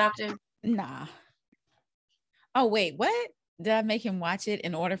go to the doctor? Nah. Oh, wait, what? Did I make him watch it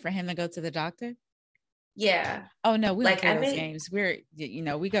in order for him to go to the doctor? Yeah. Oh, no, we don't play those games. We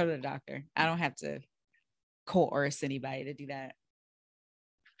go to the doctor. I don't have to coerce anybody to do that.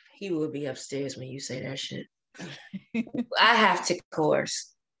 He would be upstairs when you say that shit. I have to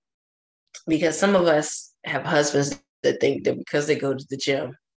coerce because some of us have husbands that think that because they go to the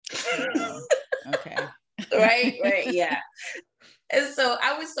gym. Okay. Right, yeah. And so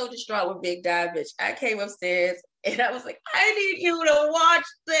I was so distraught when Big died, bitch. I came upstairs and I was like, I need you to watch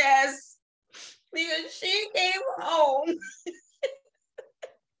this because she came home.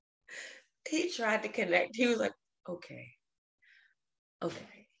 He tried to connect. He was like, okay.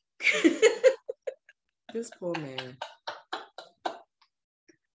 This poor man.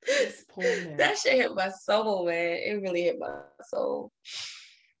 That shit hit my soul, man. It really hit my soul.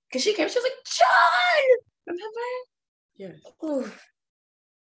 Cause she was like, John! Remember? Yeah. Ooh.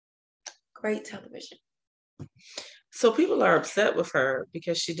 Great television. So people are upset with her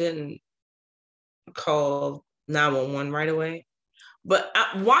because she didn't call 911 right away. But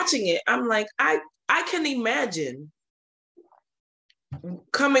watching it, I'm like, I can imagine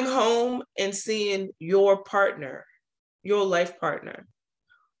coming home and seeing your partner, your life partner,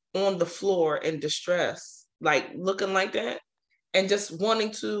 on the floor in distress, like looking like that, and just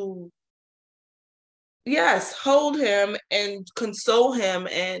wanting to, yes, hold him and console him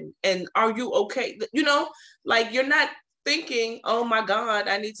and are you okay? You know, like you're not thinking, oh my God,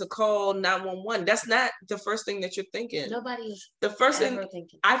 I need to call 911. That's not the first thing that you're thinking. Nobody is the first thing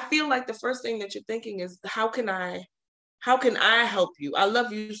thinking. I feel like the first thing that you're thinking is, how can I help you? I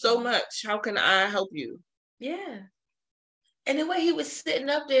love you so much. How can I help you? Yeah. And the way he was sitting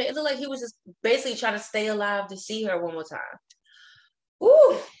up there, it looked like he was just basically trying to stay alive to see her one more time.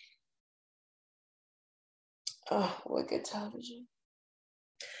 Ooh. Oh, what good television.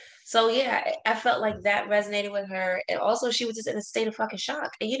 So yeah, I felt like that resonated with her. And also she was just in a state of fucking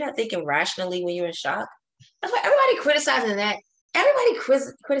shock. And you're not thinking rationally when you're in shock. That's why everybody criticizing that. everybody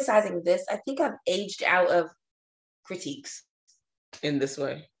criticizing this, I think I've aged out of critiques. In this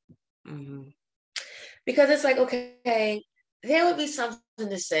way. Mm-hmm. Because it's like, okay, there would be something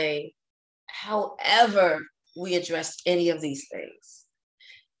to say, however we address any of these things.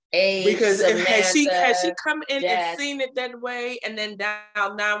 Age, because if had she come in death, and seen it that way and then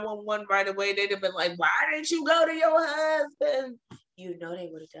dialed 911 right away, they'd have been like, why didn't you go to your husband? You know they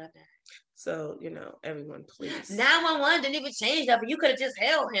would have done that. So, everyone, please. 911 didn't even change that, but you could have just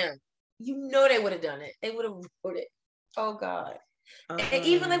held him. You know they would have done it. They would have wrote it. Oh, God. And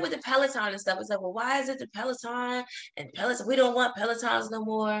even like with the Peloton and stuff, it's like, well, why is it the Peloton and Peloton? We don't want Pelotons no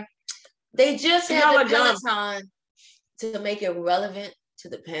more. They just had the Peloton to make it relevant to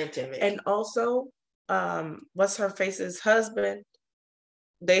the pandemic. And also, what's her face's husband?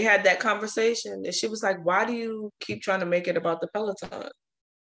 They had that conversation, and she was like, "Why do you keep trying to make it about the Peloton?"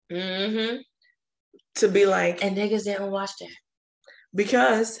 Mm-hmm. To be like, and niggas didn't watch that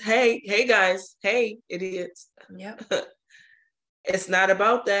because hey guys, hey idiots. Yep. It's not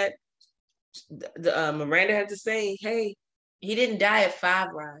about that. Miranda had to say, "Hey, he didn't die at 5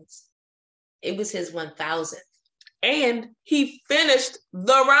 rides. It was his 1,000th. And he finished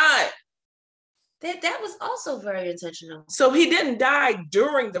the ride. That was also very intentional. So he didn't die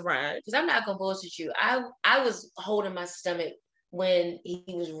during the ride. Because I'm not gonna bullshit you. I was holding my stomach when he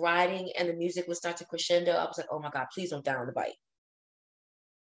was riding and the music would start to crescendo. I was like, oh my God, please don't die on the bike.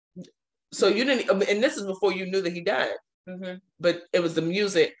 So you didn't, and this is before you knew that he died. Mm-hmm. But it was the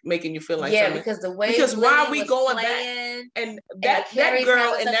music making you feel like something. Because the way why are we going back and that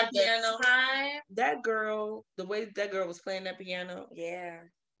girl in that piano that girl, the way that girl was playing that piano,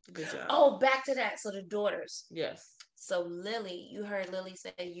 good job. Oh, back to that. So the daughters, yes. So Lily, you heard Lily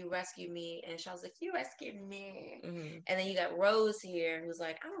say, you rescued me, and Charles like, you rescued me. Mm-hmm. And then you got Rose here who's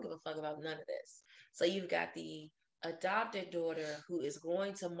like, I don't give a fuck about none of this. So you've got the adopted daughter who is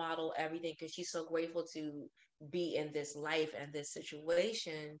going to model everything because she's so grateful to be in this life and this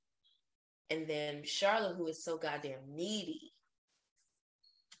situation. And then Charlotte, who is so goddamn needy.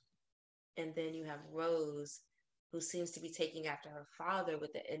 And then you have Rose, who seems to be taking after her father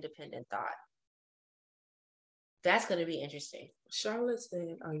with the independent thought. That's going to be interesting. Charlotte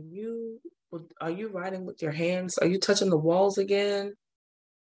said, are you writing with your hands? Are you touching the walls again?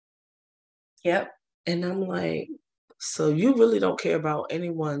 Yep. And I'm like, so you really don't care about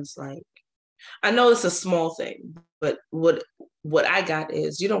anyone's, like, I know it's a small thing, but what I got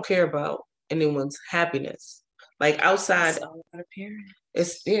is you don't care about anyone's happiness. Like outside, it's all about appearance.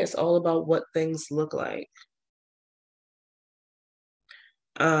 It's all about what things look like.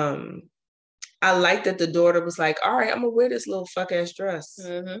 I like that the daughter was like, all right, I'm gonna wear this little fuck ass dress,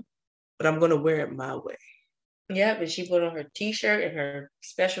 but I'm gonna wear it my way. Yeah, but she put on her t-shirt and her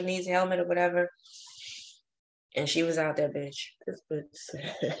special needs helmet or whatever, and she was out there, bitch. This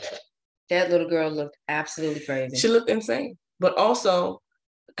bitch. That little girl looked absolutely crazy. She looked insane. But also,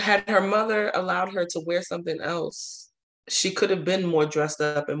 had her mother allowed her to wear something else, she could have been more dressed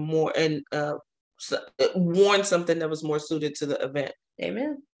up and more worn something that was more suited to the event.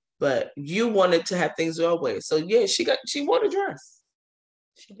 Amen. But you wanted to have things your way. So yeah, she wore the dress.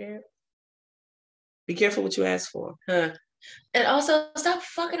 She did. Be careful what you ask for. Huh. And also stop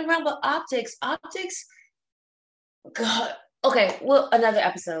fucking around with optics. Optics. God. Okay, well, another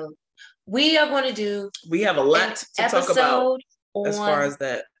episode. We are going to do. We have a lot to talk about as far as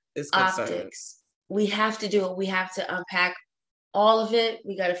that is concerned. Optics. We have to do it. We have to unpack all of it.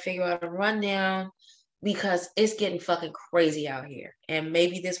 We got to figure out a rundown because it's getting fucking crazy out here. And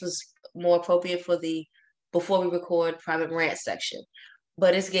maybe this was more appropriate for the before we record private rant section,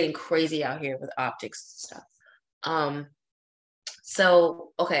 but it's getting crazy out here with optics stuff.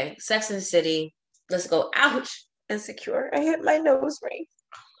 So okay, Sex and the City. Let's go. Ouch. Insecure. I hit my nose ring.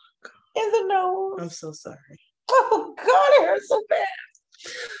 In the nose. I'm so sorry. Oh God, it hurts so bad.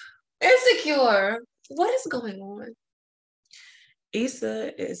 Insecure. What is going on?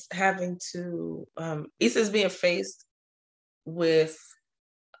 Issa is being faced with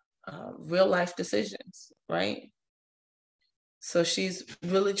real life decisions, right? So she's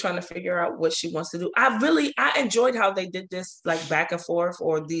really trying to figure out what she wants to do. I enjoyed how they did this, like back and forth,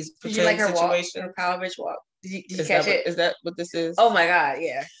 or these pretend situations. Her Power Bitch walk. Did you catch it? Is that what this is? Oh my God,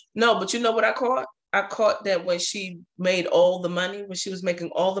 yeah. No, but you know what I caught? I caught that when she made all the money, when she was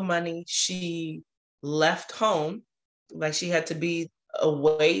making all the money, she left home. Like she had to be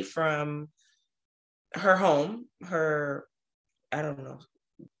away from her home, I don't know.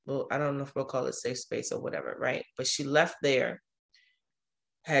 Well, I don't know if we'll call it safe space or whatever, right? But she left there,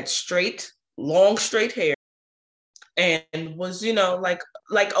 had long straight hair, and was,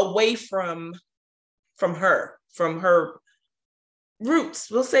 like away from her roots.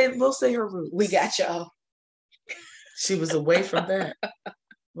 We'll say her roots. We got y'all. She was away from that,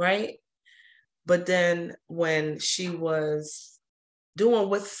 right? But then when she was doing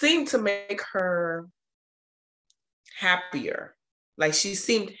what seemed to make her happier, like she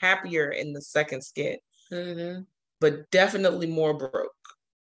seemed happier in the second skit, but definitely more broke.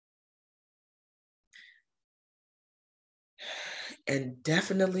 And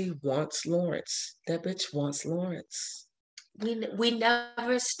definitely wants Lawrence. That bitch wants Lawrence. We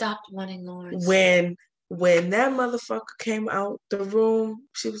never stopped wanting Lawrence. When that motherfucker came out the room,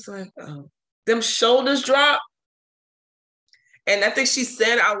 she was like, oh, them shoulders dropped. And I think she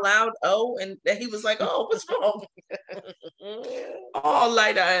said out loud, oh, and he was like, oh, what's wrong? All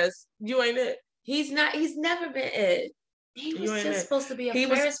light eyes. You ain't it. He's never been it. He was just supposed to be a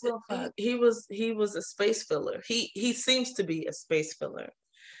Ferris wheel fuck. He was a space filler. He seems to be a space filler.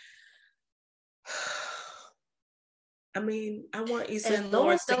 I mean, I want Issa and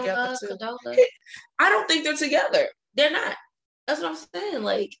Lawrence together too. I don't think they're together. They're not. That's what I'm saying.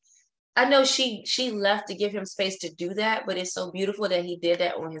 Like, I know she left to give him space to do that, but it's so beautiful that he did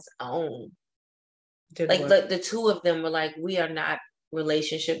that on his own. The two of them were like, we are not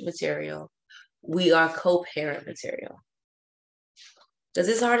relationship material. We are co-parent material. Because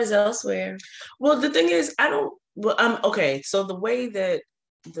his heart is elsewhere. Well, the thing is, okay. So the way that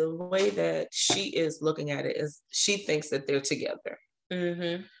she is looking at it is she thinks that they're together.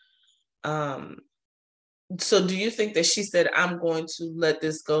 So do you think that she said, I'm going to let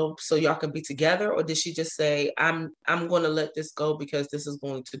this go so y'all can be together? Or did she just say, I'm going to let this go because this is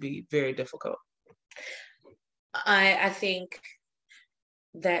going to be very difficult? I think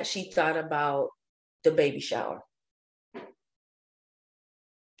that she thought about the baby shower.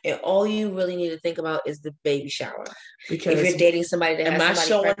 And all you really need to think about is the baby shower. Because if you're dating somebody that has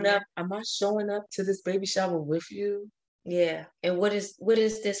somebody pregnant, am I showing up to this baby shower with you? Yeah. And what is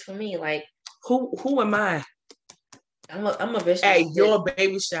this for me? Like, who am I? I'm a bitch. At your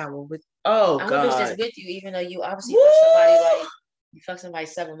baby shower with God. I'm a bitch that's with you, even though you obviously fucked somebody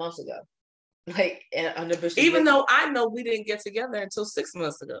 7 months ago. Like, and I'm the bitch. Even though I know we didn't get together until 6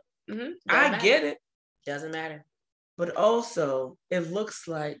 months ago. I get it. Doesn't matter. But also, it looks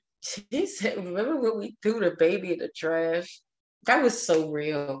like she said, remember when we threw the baby in the trash? That was so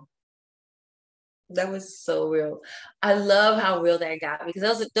real. That was so real. I love how real that got,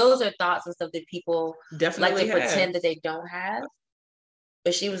 because those are thoughts and stuff that people definitely like to pretend that they don't have.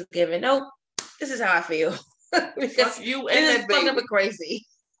 But she was giving, no, this is how I feel. Because you and that baby. Fucking crazy.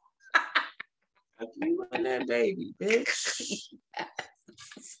 You and that baby, bitch.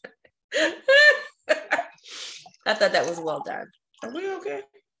 I thought that was well done. Are we okay?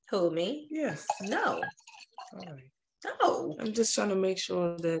 Who, me? Yes. No. All right. No. I'm just trying to make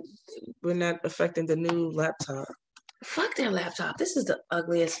sure that we're not affecting the new laptop. Fuck their laptop. This is the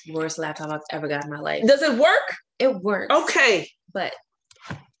ugliest, worst laptop I've ever got in my life. Does it work? It works. Okay. But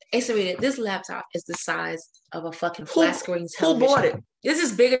this laptop is the size of a fucking flat screen television. Who bought it? This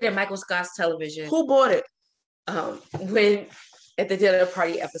is bigger than Michael Scott's television. Who bought it? When at the dinner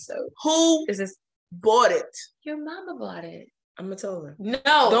party episode. Who bought it? Your mama bought it. I'm gonna tell her. No.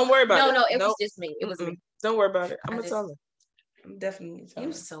 Don't worry about it. No, it was just me. It was me. Don't worry about it. I'm gonna tell her. I'm definitely telling her.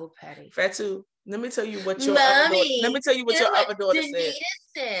 You're so petty. Fatu, let me tell you what your other daughter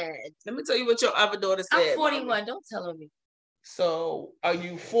said. Let me tell you what your other daughter said. I'm 41. Mommy. Don't tell her me. So, are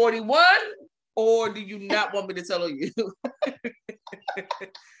you 41, or do you not want me to tell you?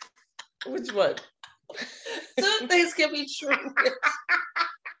 Which one? Two things can be true.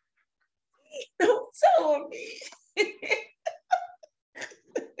 Don't tell me.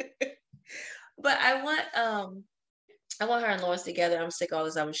 But I want her and Lawrence together. I'm sick of all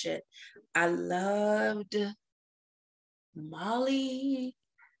this other shit. I loved Molly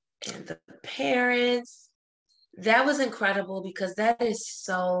and the parents. That was incredible because that is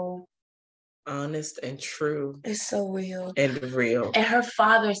so honest and true. It's so real. And real. And her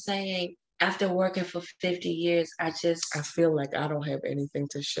father saying, after working for 50 years, I feel like I don't have anything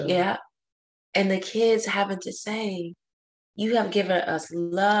to show. Yeah. And the kids having to say, you have given us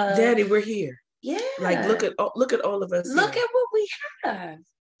love. Daddy, we're here. Yeah. Like, look at all of us. Look at what we have.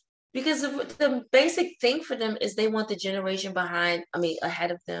 Because the basic thing for them is they want the generation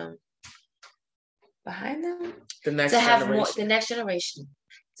ahead of them. Behind them? The next generation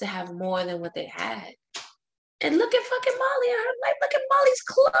to have more than what they had. And look at fucking Molly and her life. Look at Molly's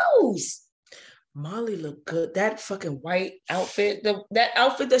clothes. Molly looked good. That fucking white outfit, that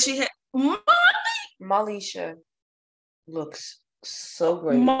outfit that she had. Molly Molly looks So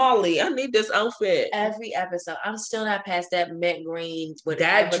great. Molly, I need this outfit. Every episode. I'm still not past that mint green with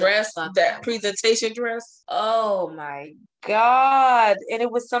that dress, that presentation dress. Oh my God. And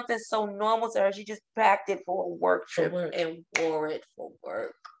it was something so normal to her. She just packed it for a work trip and wore it for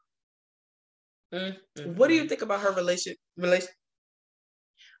work. Mm-hmm. What do you think about her relation?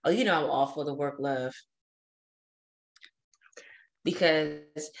 Oh, you know I'm all for the work love. Because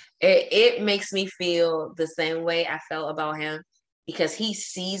it makes me feel the same way I felt about him, because he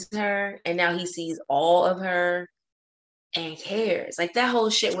sees her and now he sees all of her and cares. Like that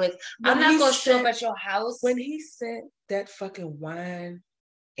whole shit with, I'm not going to show up at your house. When he said that fucking wine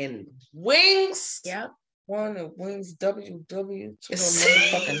and wings. Yep. Wine and wings WW to her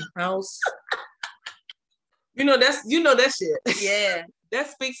motherfucking house. You know that shit. Yeah. That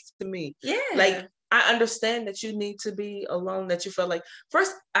speaks to me. Yeah. Like, I understand that you need to be alone, that you felt like,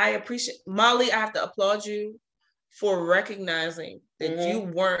 first, I appreciate, Molly, I have to applaud you for recognizing that you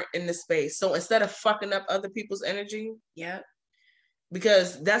weren't in the space. So instead of fucking up other people's energy,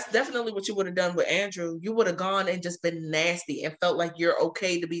 because that's definitely what you would have done with Andrew. You would have gone and just been nasty and felt like you're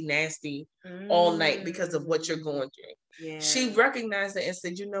okay to be nasty all night because of what you're going through. Yeah. She recognized it and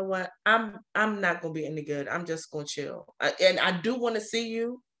said, you know what? I'm not going to be any good. I'm just going to chill. And I do want to see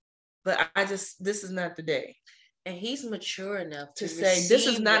you, but this is not the day. And he's mature enough to say, this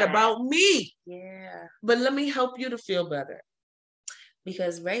is not about me. Yeah. But let me help you to feel better.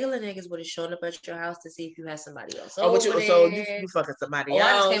 Because regular niggas would have shown up at your house to see if you had somebody else. So you fucking somebody else.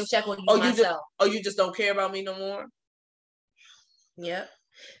 I just came check on you myself. You just don't care about me no more? Yep.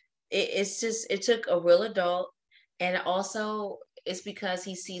 It took a real adult. And also, it's because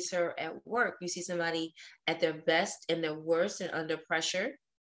he sees her at work. You see somebody at their best and their worst and under pressure.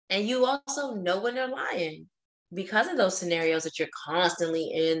 And you also know when they're lying because of those scenarios that you're constantly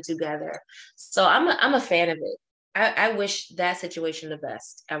in together. So I'm a fan of it. I wish that situation the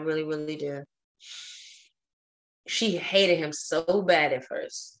best. I really, really do. She hated him so bad at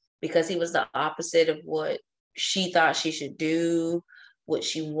first because he was the opposite of what she thought she should do, what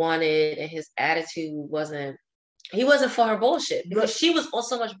she wanted, and his attitude wasn't for her bullshit because she was on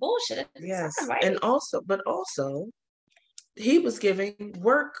so much bullshit at the time, right? And also he was giving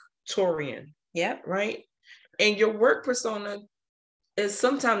work Torian. Yep. Right? And your work persona is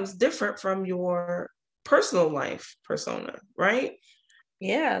sometimes different from your personal life persona, right?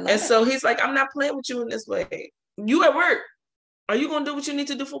 Yeah. And so he's like, I'm not playing with you in this way. You at work. Are you going to do what you need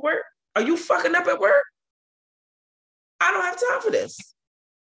to do for work? Are you fucking up at work? I don't have time for this.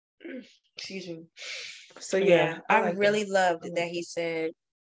 Excuse me. So yeah, I really loved that he said,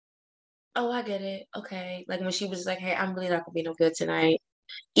 oh, I get it. Okay. Like when she was like, hey, I'm really not going to be no good tonight.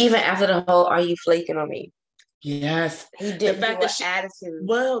 Even after the whole, are you flaking on me? Yes. He did. The fact that attitude.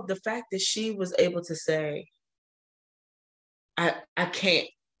 Well, the fact that she was able to say, I can't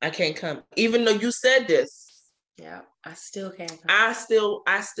come. Even though you said this. Yeah, I still can't come. I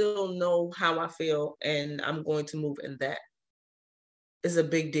still know how I feel and I'm going to move in that. Is a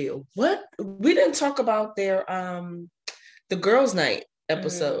big deal. What? We didn't talk about their the girls' night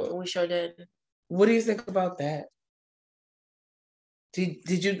episode. We sure did. What do you think about that?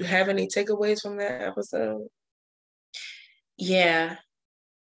 Did you have any takeaways from that episode? Yeah.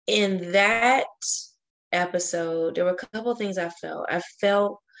 In that episode, there were a couple of things I felt. I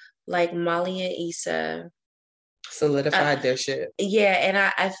felt like Molly and Issa solidified their shit. Yeah, and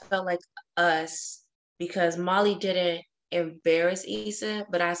I felt like us because Molly didn't embarrass Issa,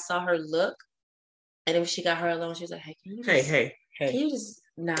 but I saw her look, and if she got her alone, she was like, "Hey, can you just, can you just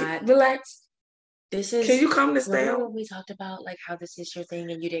not relax? This is. Can you calm this down? When we talked about like how this is your thing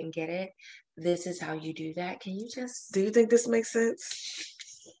and you didn't get it. This is how you do that. Can you just? Do you think this makes sense?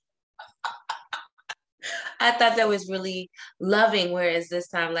 I thought that was really loving. Whereas this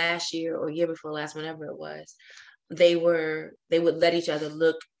time last year or year before last, whenever it was, they would let each other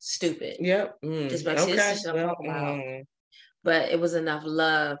look stupid. Yep. Just like this I'm talking about. But it was enough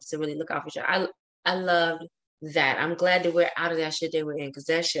love to really look out for each other. I loved that. I'm glad that we're out of that shit they were in because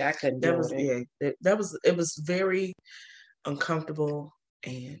that shit I couldn't do. It was very uncomfortable,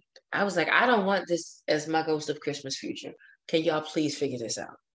 and I was like, I don't want this as my ghost of Christmas future. Can y'all please figure this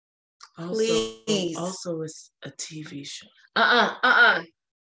out? Please. Also, it's a TV show.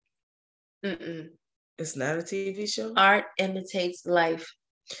 It's not a TV show. Art imitates life.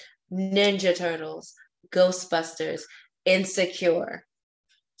 Ninja Turtles, Ghostbusters, Insecure.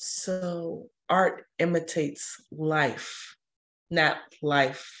 So art imitates life, not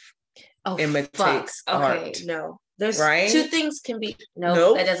life imitates art. Okay, no. There's two things can be.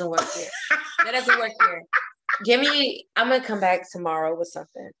 No, that doesn't work here. That doesn't work here. I'm going to come back tomorrow with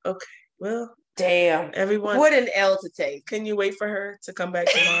something. Okay. Well, Damn. Everyone, What an L to take. can you wait for her to come back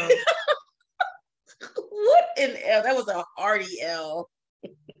tomorrow? What an L. That was a hearty L.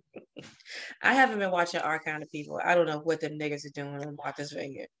 I haven't been watching Our Kind of People. I don't know what them niggas are doing in Martha's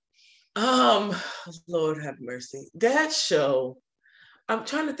Vineyard. Lord have mercy. That show, I'm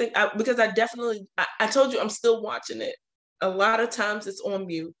trying to think, because I told you I'm still watching it. A lot of times it's on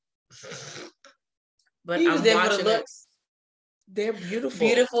mute. But He I'm was there for the watching it. looks. They're beautiful.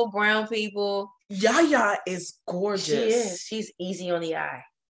 Beautiful brown people. Yaya is gorgeous. She is. She's easy on the eye.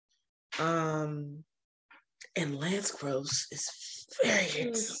 And Lance Gross is very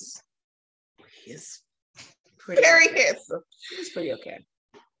handsome. He is Pretty very okay. handsome. He's pretty okay.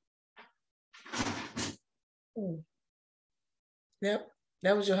 Yep.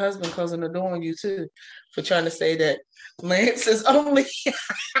 That was your husband closing the door on you too, for trying to say that Lance is only.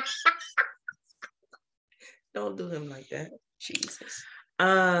 Don't do him like that. Jesus.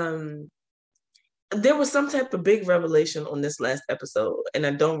 There was some type of big revelation on this last episode, and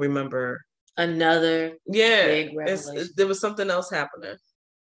I don't remember. Another big revelation. There was something else happening.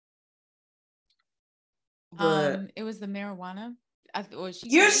 But It was the marijuana.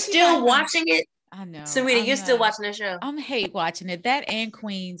 You're still watching it? I know. Sarita, you're still watching that show? I'm hate watching it. That and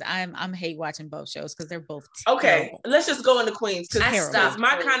Queens. I'm hate watching both shows because they're both okay. terrible. Let's just go into Queens because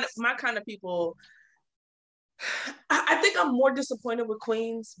my kind of people. I think I'm more disappointed with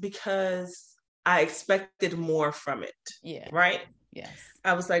Queens because I expected more from it. Yeah. Right? Yes.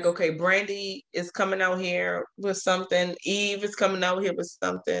 I was like, okay, Brandy is coming out here with something. Eve is coming out here with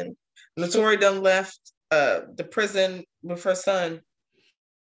something. Notori done left the prison with her son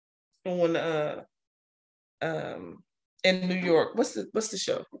on in New York. What's the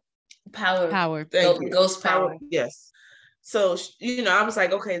show? Power. Thank you. Ghost Power. Yes. So, I was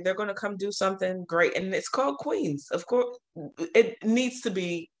like, okay, they're going to come do something great. And it's called Queens. Of course, it needs to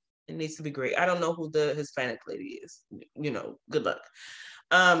be great. I don't know who the Hispanic lady is. Good luck.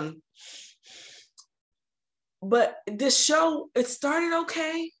 But this show, it started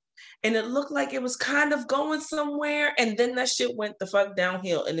okay. And it looked like it was kind of going somewhere. And then that shit went the fuck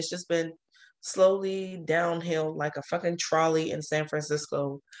downhill. And it's just been slowly downhill like a fucking trolley in San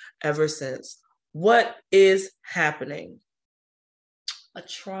Francisco ever since. What is happening? A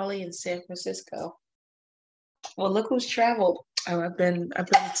trolley in San Francisco. Well, look who's traveled. Oh, I've been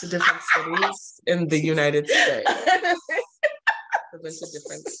to different cities in the United States. I've been to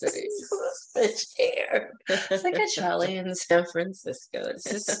different cities. It's like a trolley in San Francisco. It's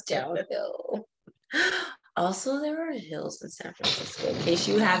just downhill. Also, there are hills in San Francisco, in case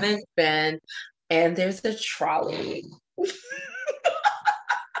you haven't been, and there's a trolley.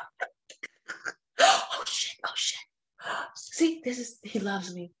 Oh shit. See, he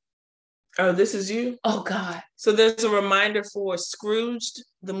loves me. Oh, this is you? Oh God. So there's a reminder for Scrooged,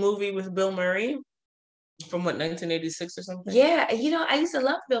 the movie with Bill Murray from 1986 or something? Yeah, I used to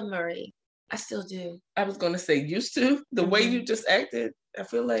love Bill Murray. I still do. I was going to say used to. The way you just acted, I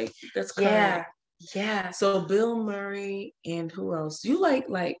feel like that's correct. Yeah. So Bill Murray and who else? You like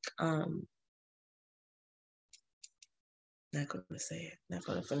not going to say it. Not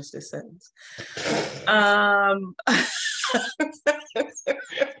going to finish this sentence.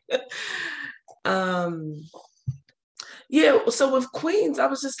 Yeah. So with Queens, I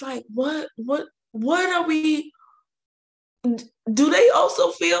was just like, what are we? Do they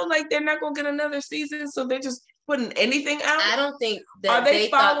also feel like they're not going to get another season? So they're just putting anything out? I don't think that they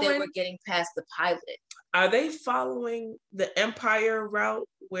thought they were getting past the pilot. Are they following the Empire route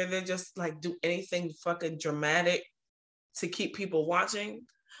where they just like do anything fucking dramatic to keep people watching?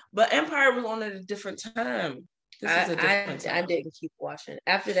 But Empire was on at a different time. I didn't keep watching.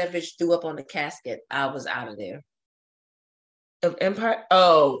 After that bitch threw up on the casket, I was out of there. Of Empire?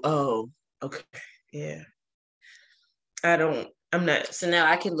 Oh, okay. Yeah. I'm not. So now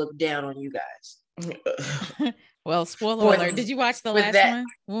I can look down on you guys. Well, spoiler alert. Did you watch the last one,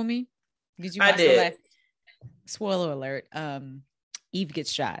 Wumi? Did you watch the last? Spoiler alert. Eve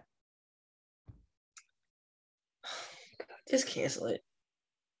gets shot. Just cancel it.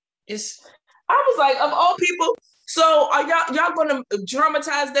 I was like, of all people, so are y'all gonna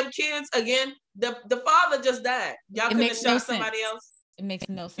dramatize them kids again? The father just died. Y'all could have shot somebody else. It makes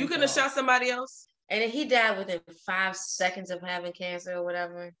no sense. You could have shot somebody else. And then he died within 5 seconds of having cancer or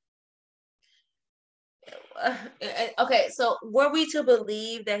whatever. Okay, so were we to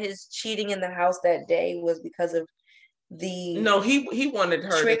believe that his cheating in the house that day was because of the... No, he wanted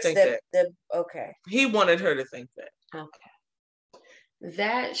her to think that. Okay. He wanted her to think that. Okay.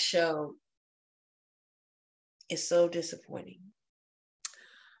 That show is so disappointing.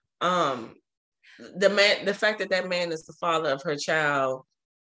 The fact that man is the father of her child,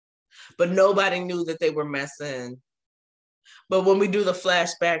 but nobody knew that they were messing. But when we do the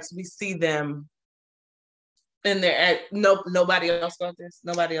flashbacks, we see them in there. Nobody else got this.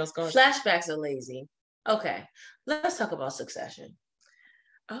 Nobody else got flashbacks are lazy. Okay, let's talk about Succession.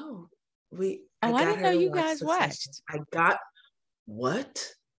 Oh, I didn't know you guys watched. I got what?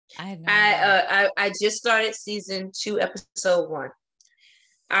 I just started season 2, episode 1.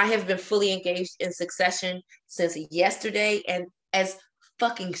 I have been fully engaged in Succession since yesterday, and as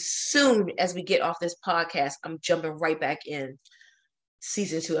fucking soon as we get off this podcast, I'm jumping right back in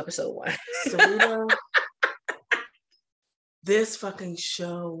season 2, episode 1. Sarita, this fucking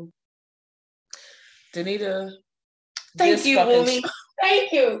show, Danita. Thank you, Wumi.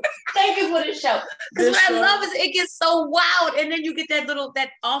 Thank you for the show. Because what I love is it gets so wild, and then you get that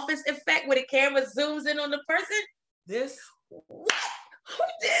office effect where the camera zooms in on the person. What? Who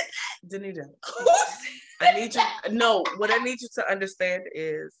did that? Danita. What I need you to understand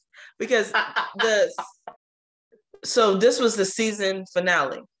is because so this was the season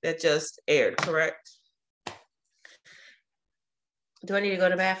finale that just aired, correct? Do I need to go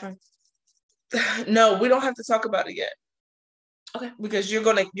to the bathroom? No, we don't have to talk about it yet. Okay, because you're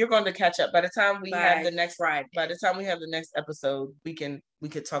gonna catch up by the time we have the next Friday. By the time we have the next episode, we could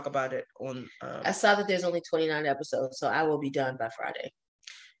talk about it on. I saw that there's only 29 episodes, so I will be done by Friday.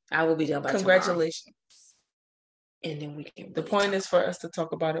 I will be done by Congratulations. Tomorrow. And then we can. The point is for us to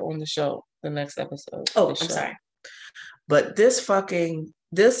talk about it on the show, the next episode. Oh, I'm sorry. But this fucking.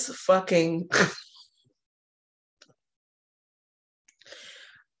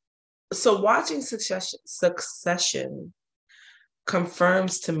 So watching Succession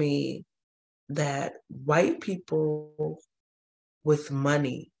confirms to me that white people with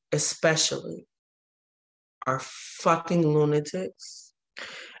money, especially, are fucking lunatics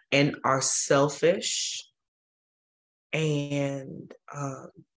and are selfish and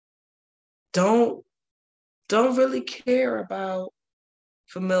don't really care about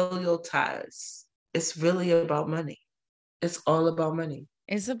familial ties. It's really about money. It's all about money.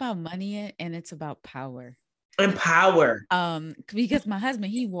 It's about money and it's about power. And power. Because my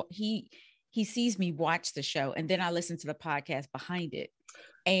husband, he sees me watch the show and then I listen to the podcast behind it.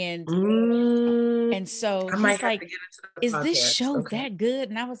 And so he's like, is this show that good?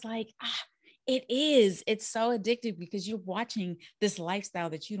 And I was like, it is. It's so addictive because you're watching this lifestyle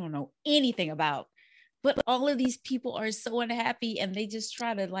that you don't know anything about. But all of these people are so unhappy and they just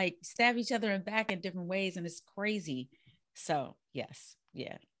try to like stab each other in the back in different ways. And it's crazy. So yes.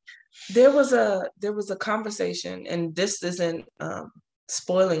 Yeah. There was a conversation, and this isn't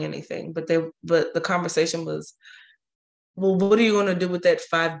spoiling anything, but the conversation was, well, what are you going to do with that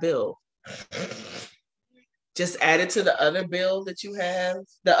 $5 bill? Just add it to the other bill that you have,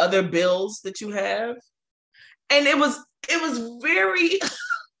 the other bills that you have. And it was very,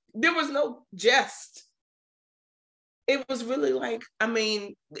 there was no jest. It was really like, I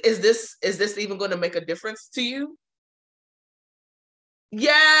mean, is this even going to make a difference to you?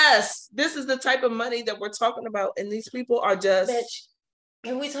 Yes, this is the type of money that we're talking about, and these people are just. Bitch,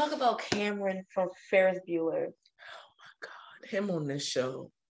 can we talk about Cameron from Ferris Bueller? Oh my God, him on this show.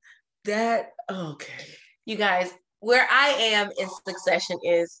 Okay. You guys, where I am in Succession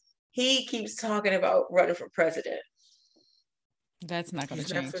is he keeps talking about running for president. That's not going to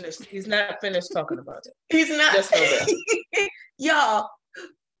change. He's not finished talking about it. He's not. Just know that. Y'all,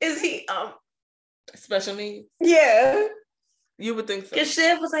 is he special needs? Yeah. You would think so. Because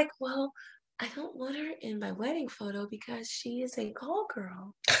Shiv was like, well, I don't want her in my wedding photo because she is a call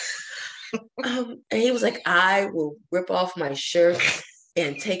girl. And he was like, I will rip off my shirt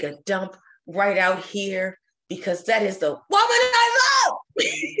and take a dump right out here because that is the woman I love.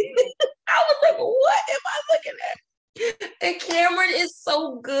 I was like, what am I looking at? And Cameron is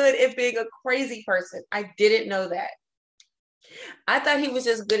so good at being a crazy person. I didn't know that. I thought he was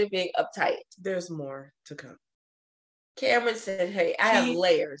just good at being uptight. There's more to come. Cameron said, hey, I have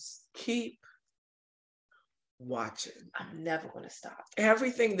layers. Keep watching. I'm never going to stop.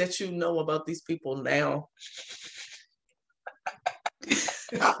 Everything that you know about these people now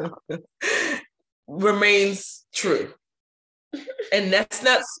remains true. And that's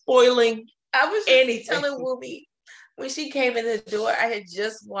not spoiling I was anything. Telling Whoopi, when she came in the door, I had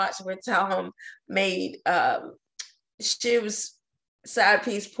just watched where Tom made Shiv's side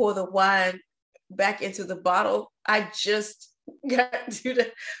piece pour the wine back into the bottle. I just got to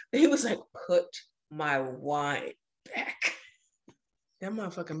that. He was like, put my wine back. That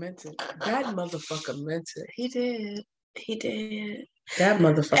motherfucker meant it. That motherfucker meant it. He did. That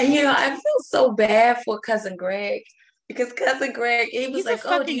motherfucker. And I feel so bad for cousin Greg Because cousin Greg, he was He's like, a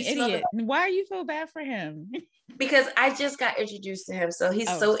 "Oh, do fucking you smell idiot. Why you feel bad for him? Because I just got introduced to him, so he's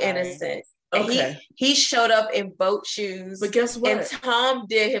so sorry. innocent. And Okay. he showed up in boat shoes. But guess what? And Tom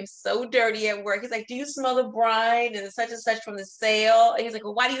did him so dirty at work. He's like, "Do you smell the brine and such from the sail?" And he's like,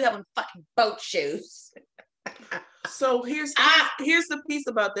 "Well, why do you have on fucking boat shoes?" So here's the piece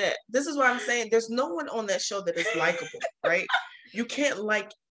about that. This is why I'm saying there's no one on that show that is likable, right? You can't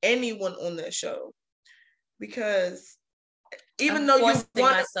like anyone on that show because even though you want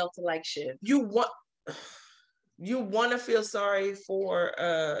myself to like Shiv, you want to feel sorry for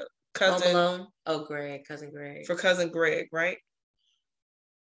cousin. Home Alone. Oh, cousin Greg. For cousin Greg, right?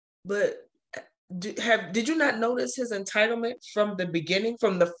 But did you not notice his entitlement from the beginning,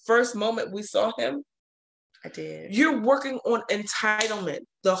 from the first moment we saw him? I did. You're working on entitlement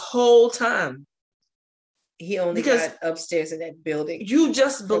the whole time. He only got upstairs in that building. You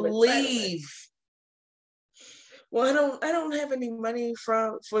just believe. Well, I don't have any money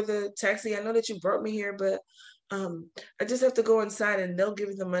for the taxi. I know that you brought me here, but I just have to go inside and they'll give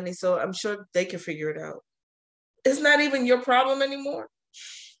you the money. So I'm sure they can figure it out. It's not even your problem anymore.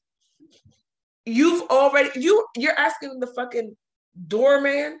 You're asking the fucking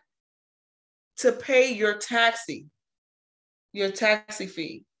doorman to pay your taxi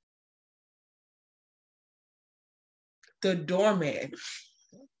fee. The doorman.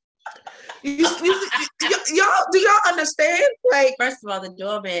 Y'all, do y'all understand? Like, first of all, the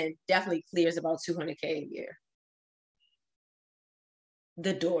doorman definitely clears about $200K a year.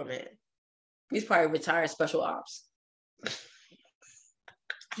 The doorman. He's probably retired special ops.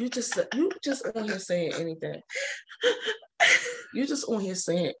 You just on here saying anything. You just on here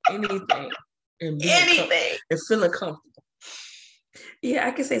saying anything and feeling comfortable. Yeah,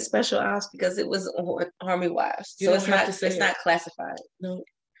 I can say special ops because it was on Army Wives. So it's not classified. No.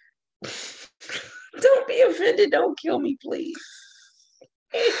 Don't be offended. Don't kill me, please.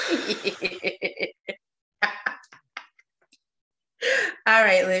 All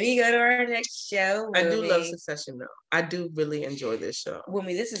right, let me go to our next show. I do love Succession, though. I do really enjoy this show.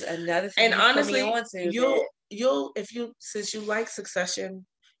 Wumi, this is another thing. And honestly, since you like Succession,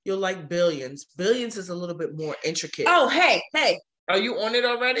 you'll like Billions. Billions is a little bit more intricate. Oh, hey. Are you on it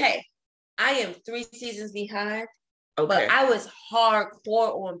already? Hey, I am 3 seasons behind. Okay. But I was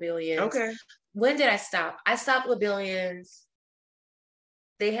hardcore on Billions. Okay. When did I stop? I stopped with Billions.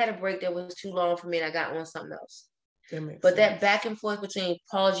 They had a break that was too long for me, and I got on something else. That back and forth between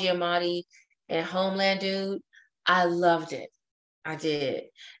Paul Giamatti and Homeland dude, I loved it. I did.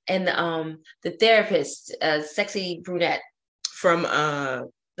 And the therapist, sexy brunette. From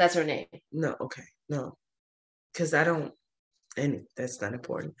that's her name. No, okay. No. Because I don't, and that's not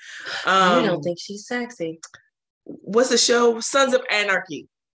important. You don't think she's sexy. What's the show? Sons of Anarchy.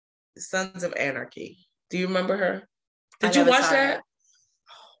 Sons of Anarchy. Do you remember her? Did you watch that?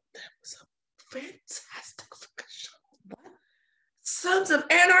 Oh, that was a fantastic show. What? Sons of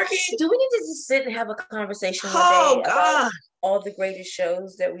Anarchy. Do we need to just sit and have a conversation one day about all the greatest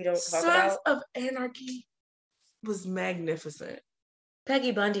shows that we don't talk about? Sons of Anarchy was magnificent.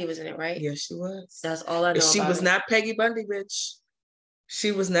 Peggy Bundy was in it, right? Yes, she was. That's all I know. She was not Peggy Bundy, bitch.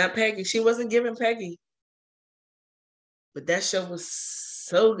 She was not Peggy. She wasn't giving Peggy. But that show was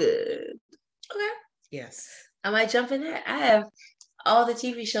so good. Okay. Yes. I might jump in there. I have all the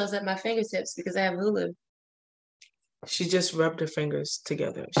TV shows at my fingertips because I have Hulu. She just rubbed her fingers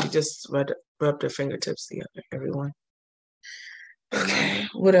together. She just rubbed her fingertips together, everyone. Okay.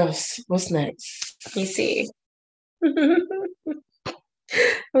 What else? What's next? Let me see.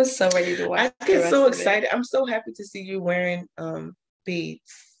 I'm so ready to watch. I get so excited. I'm so happy to see you wearing beads.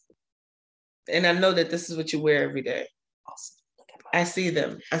 And I know that this is what you wear every day. Awesome. I see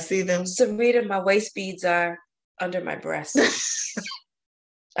them. Sarita, my waist beads are under my breast.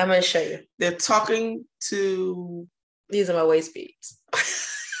 I'm going to show you. They're talking to... These are my waist beads.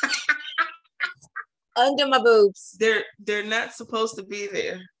 Under my boobs. They're not supposed to be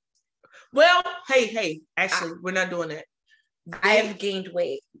there. Well, hey. Actually, we're not doing that. I have gained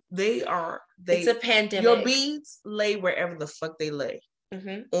weight. It's a pandemic. Your beads lay wherever the fuck they lay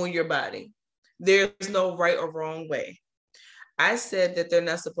on your body. There's no right or wrong way. I said that they're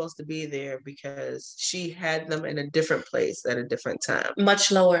not supposed to be there because she had them in a different place at a different time.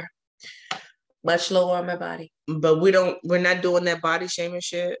 Much lower on my body. But we're not doing that body shaming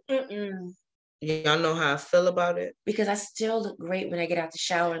shit. Mm-mm. Y'all know how I feel about it. Because I still look great when I get out the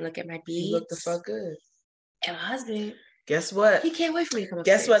shower and look at my beads. You look the fuck good. And my husband, guess what? He can't wait for me to come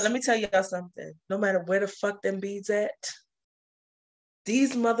upstairs. Guess what? Let me tell y'all something. No matter where the fuck them beads at,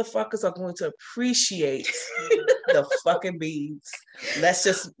 these motherfuckers are going to appreciate the fucking beads. Let's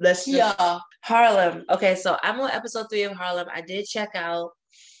just Harlem. Okay, so I'm on episode 3 of Harlem. I did check out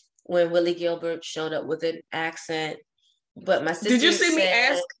when Willie Gilbert showed up with an accent, but my sister Did you see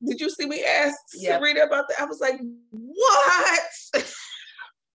said, me ask Serena about that? I was like, what?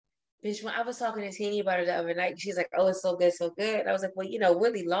 Bitch, when I was talking to Teeny about it the other night, she's like, oh, it's so good, so good. And I was like, well,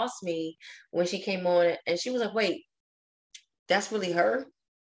 Willie lost me when she came on, and she was like, wait, that's really her?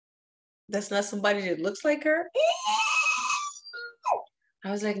 That's not somebody that looks like her?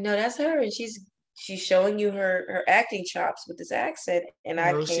 I was like, no, that's her, and she's showing you her acting chops with this accent, and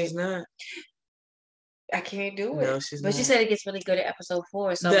no, she's not. I can't do it. No, she's not. But she said it gets really good at episode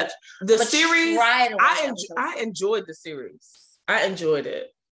 4. So the series, I enjoyed the series. I enjoyed it.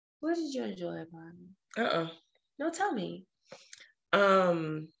 What did you enjoy about it? No, tell me.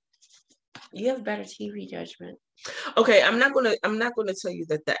 You have better TV judgment. Okay, I'm not gonna tell you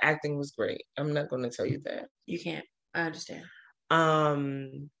that the acting was great. I'm not gonna tell you that. You can't. I understand.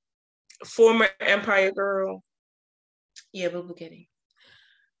 Former Empire girl. Yeah, Boo Boo Kitty.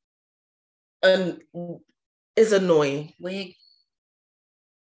 Is annoying. Wig.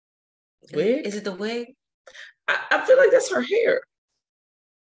 Wig? Is it the wig? I feel like that's her hair.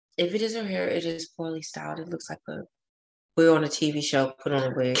 If it is her hair, it is poorly styled. It looks like we're on a TV show, put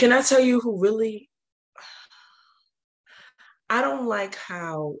on a wig. Can I tell you who really? I don't like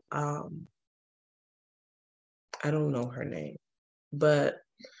how I don't know her name, but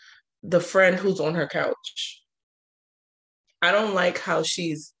the friend who's on her couch. I don't like how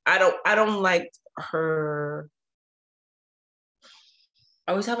I don't like her.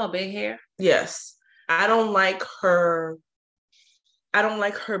 Are we talking about big hair? Yes. I don't like her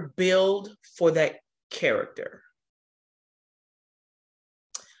build for that character.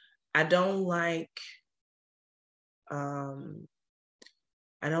 I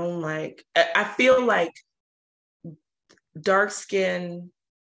feel like dark skin,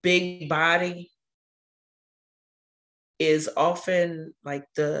 big body is often like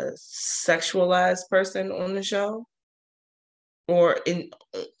the sexualized person on the show or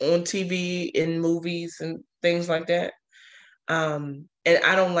on TV, in movies and things like that. And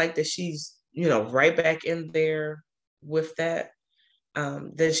I don't like that she's, right back in there with that.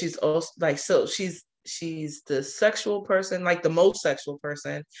 Then she's also like, so she's the sexual person, like the most sexual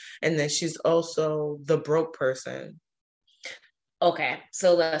person. And then she's also the broke person. Okay,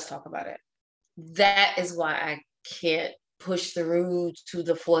 so let's talk about it. That is why I can't push through to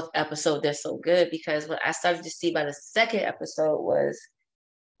the 4th episode. They're so good, because what I started to see by the 2nd episode was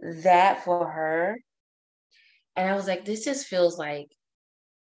that for her. And I was like, this feels like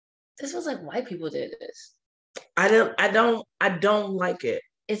white people did this. I don't like it.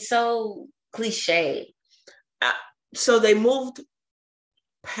 It's so cliche. So they moved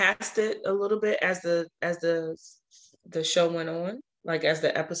past it a little bit as the show went on, like as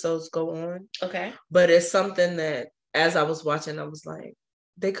the episodes go on. Okay. But it's something that as I was watching, I was like,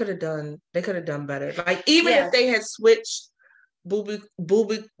 they could have done better. Like even if they had switched Boo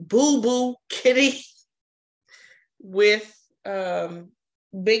Boo Kitty with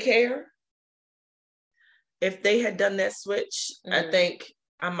big hair, if they had done that switch, I think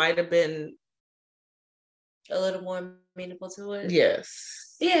I might have been a little more meaningful to it.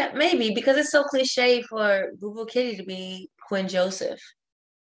 Yes. Yeah, maybe, because it's so cliche for Boo Boo Kitty to be Quinn Joseph,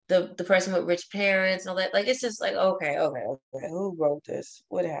 the person with rich parents and all that. Like, it's just like, okay, who wrote this?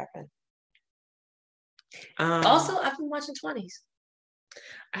 What happened? Also, I've been watching 20s.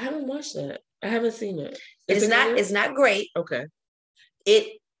 I haven't watched it. I haven't seen it. It's not great. Okay.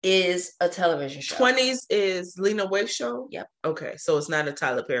 It is a television show. 20s is Lena Waithe show? Yep. Okay, so it's not a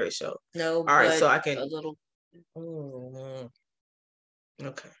Tyler Perry show. No. All right, so I can a little.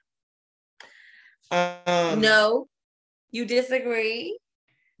 Okay. No, you disagree.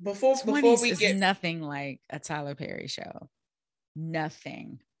 Before we get nothing like a Tyler Perry show.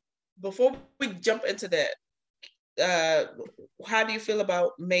 Nothing. Before we jump into that, how do you feel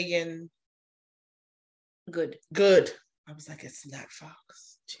about Megan? Good. I was like, it's not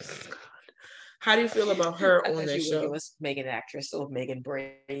Fox. Jesus God. How do you feel about her on that show? It was Megan actress or Megan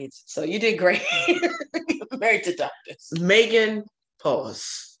braids. So you did great. Married to doctors. Megan,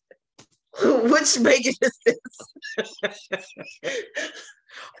 pause. Which Megan is this?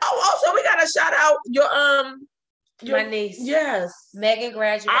 Also we gotta shout out my niece. Yes. Megan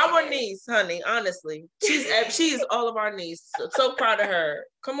graduated. Our niece, honey, honestly. She's all of our niece. So proud of her.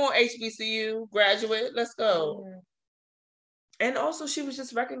 Come on, HBCU graduate. Let's go. Mm-hmm. And also she was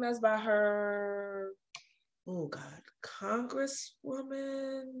just recognized by her, oh God,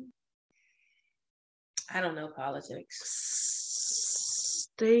 Congresswoman. I don't know politics.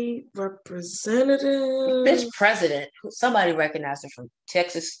 State representative. Bitch, president. Somebody recognized her from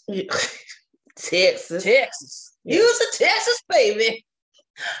Texas. Yeah. Texas. Texas. Yes. Use the Texas, baby.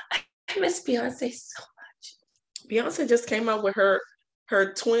 I miss Beyonce so much. Beyonce just came out with her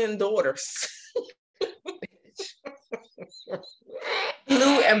twin daughters.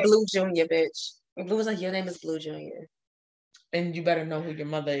 Blue and Blue Jr., bitch. Blue was like, your name is Blue Jr. And you better know who your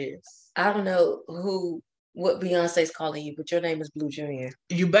mother is. I don't know what Beyonce's calling you, but your name is Blue Jr.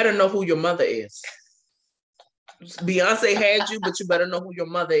 You better know who your mother is. Beyonce had you, but you better know who your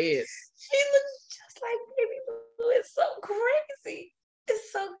mother is. She looks just like Baby Blue. It's so crazy.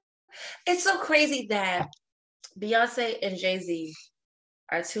 It's so crazy that Beyonce and Jay-Z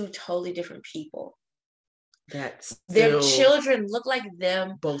are two totally different people. Their children look like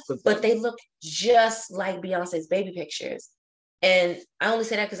them, both of them, but they look just like Beyonce's baby pictures. And I only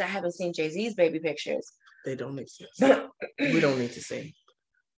say that because I haven't seen Jay-Z's baby pictures. They don't exist. We don't need to see.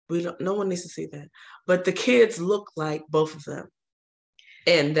 No one needs to see that. But the kids look like both of them.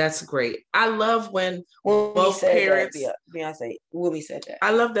 And that's great. I love when both parents... Beyonce, Wumi said that.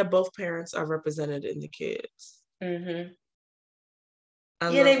 I love that both parents are represented in the kids. Mm-hmm.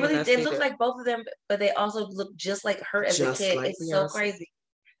 Yeah, they look like both of them, but they also look just like her as a kid. Like it's Beyonce. So crazy.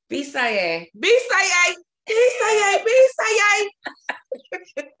 Bisaye.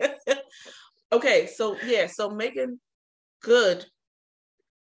 Okay, so Meagan Good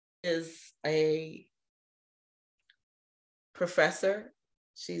is a professor.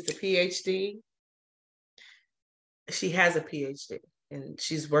 She's a PhD. She has a PhD, and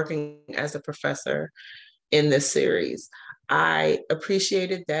she's working as a professor in this series. I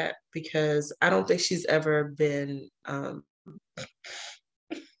appreciated that because I don't think she's ever been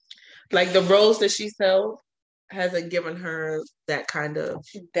like the roles that she's held hasn't given her that kind of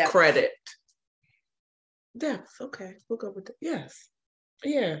credit. Depth, okay, we'll go with that. Yes.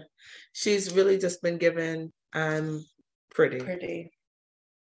 Yeah. She's really just been given I'm pretty.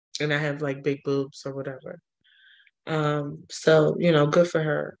 And I have like big boobs or whatever. So, good for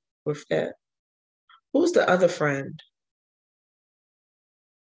her with that. Who's the other friend?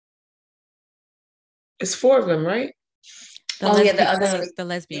 It's 4 of them, right? The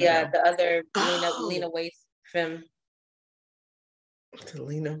lesbian. Yeah, the other Lena Waithe film. The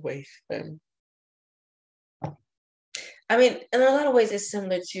Lena Waithe film. I mean, in a lot of ways, it's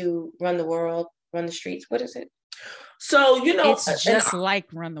similar to Run the World, Run the Streets. What is it? So it's just like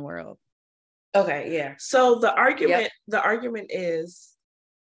Run the World. Okay, yeah. So the argument is,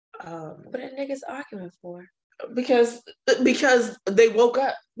 what are niggas arguing for? Because they woke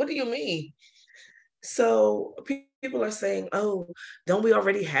up. What do you mean? So people are saying, "Oh, don't we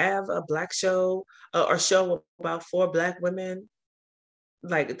already have a black show or show about 4 black women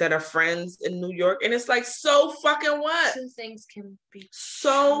like that are friends in New York?" And it's like, so fucking what? 2 things can be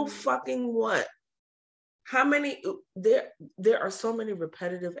so true. Fucking what? How many? There are so many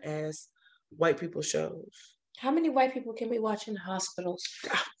repetitive ass white people shows. How many white people can we watch in hospitals?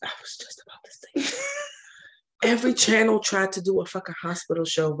 I was just about to say. Every channel tried to do a fucking hospital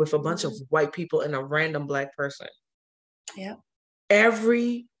show with a bunch of white people and a random black person. Yeah.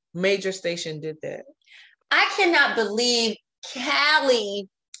 Every major station did that. I cannot believe Callie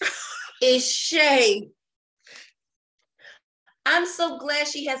is Shay. I'm so glad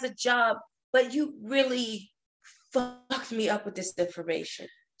she has a job, but you really fucked me up with this information.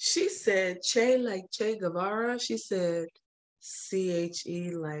 She said Che like Che Guevara. She said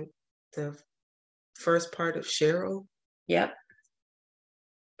CHE like the first part of Cheryl. Yep.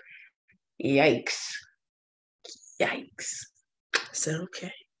 Yikes. I said,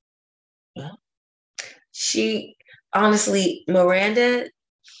 okay. Well, she honestly, Miranda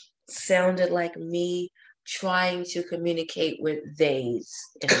sounded like me trying to communicate with theys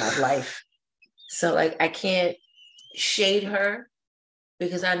in my life. So I can't shade her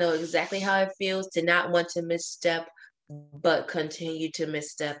because I know exactly how it feels to not want to misstep, but continue to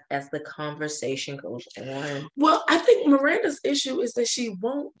misstep as the conversation goes on. Well, I think Miranda's issue is that she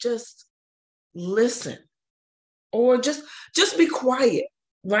won't just listen or just be quiet,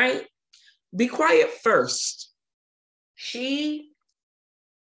 right? Be quiet first. She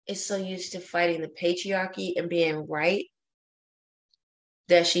is so used to fighting the patriarchy and being right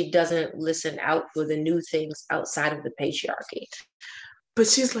that she doesn't listen out for the new things outside of the patriarchy. But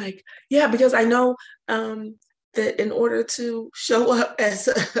she's like, yeah, because I know that in order to show up as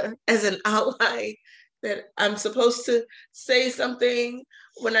an ally, that I'm supposed to say something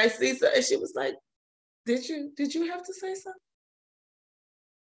when I see something. And she was like, did you have to say something?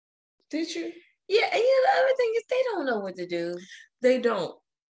 Did you? Yeah, and the other thing is they don't know what to do. They don't.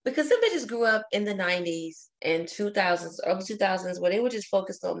 Because some bitches grew up in the 90s and 2000s, early 2000s, where they were just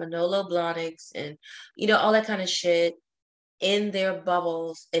focused on Manolo Blahniks and, all that kind of shit. in their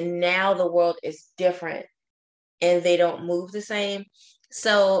bubbles, and now the world is different and they don't move the same.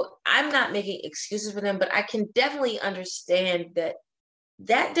 So I'm not making excuses for them, but I can definitely understand that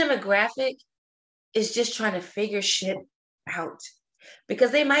that demographic is just trying to figure shit out. Because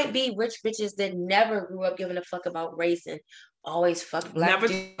they might be rich bitches that never grew up giving a fuck about race and always fucked black Never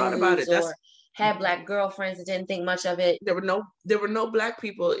thought about it. dudes or had black girlfriends and didn't think much of it. There were no black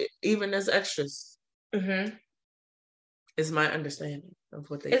people even as extras. Mm-hmm. Is my understanding of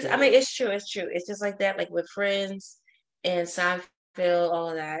what they. I mean, it's true. It's true. It's just like that. Like with Friends and Seinfeld, all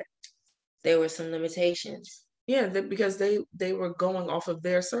of that. There were some limitations. Yeah, because they were going off of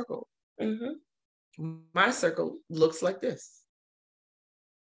their circle. Mm-hmm. My circle looks like this.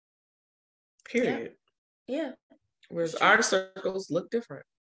 Period. Yeah. Whereas our circles look different.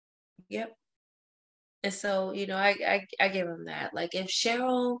 Yep. And so, you know, I give them that. Like if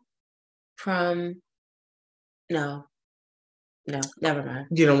Cheryl from no, never mind.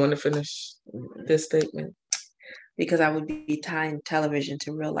 You don't want to finish this statement? Because I would be tying television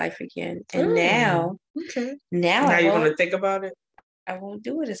to real life again. And now Now you're gonna think about it? I won't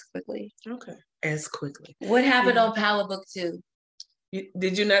do it as quickly. Okay. As quickly. What happened on Power Book 2?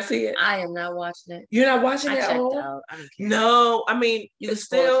 Did you not see it? I am not watching it. You're not watching I it at checked all? out. I don't care. No, I mean, You it's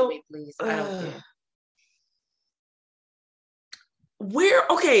can spoil it still. for me, please. I don't care.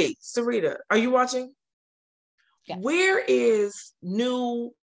 Okay, Sarita, are you watching? Yeah. Where is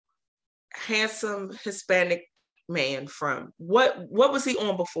new handsome Hispanic man from? What was he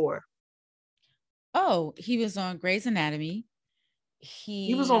on before? Oh, he was on Grey's Anatomy.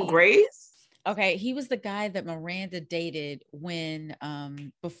 He was on Grey's? Okay, he was the guy that Miranda dated when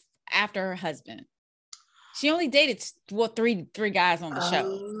after her husband. She only dated three guys on the show.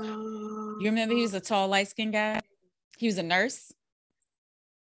 You remember he was a tall, light-skinned guy? He was a nurse.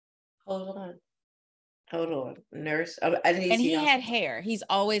 Hold on. Nurse. I didn't. And he had hair. He's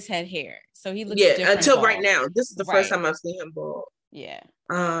always had hair. So he looks different until bald. right now. This is the first time I've seen him bald. Yeah.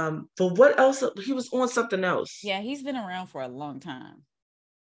 But what else? He was on something else. Yeah, he's been around for a long time.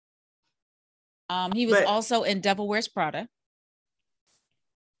 He was also in Devil Wears Prada.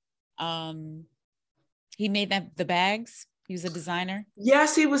 He made the bags. He was a designer.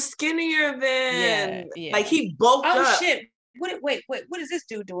 Yes, he was skinnier then. Yeah. Like he bulked up. Oh shit! Wait! What is this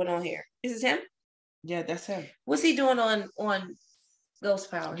dude doing on here? Is this him? Yeah, that's him. What's he doing on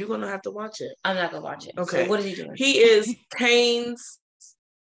Ghost Power? You're gonna have to watch it. I'm not gonna watch it. Okay. So what is he doing? He is Kane's.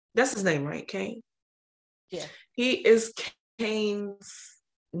 That's his name, right? Kane. Yeah. He is Kane's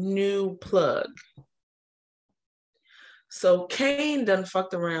new plug. So Kane done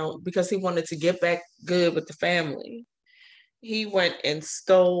fucked around because he wanted to get back good with the family. He went and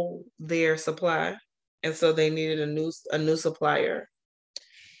stole their supply, and so they needed a new supplier.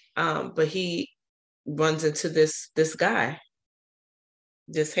 But he runs into this guy,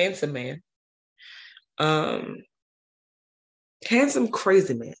 this handsome man, handsome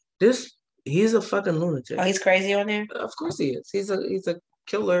crazy man. He's a fucking lunatic. Oh, he's crazy on there? Of course he is. He's a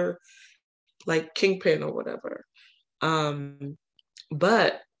killer, like kingpin or whatever.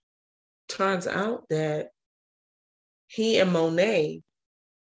 But turns out that he and Monet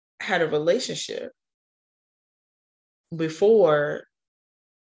had a relationship before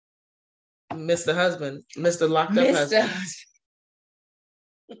Mr. Husband, Mr. Locked Up Husband.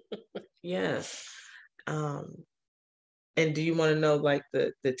 Yes. And do you want to know like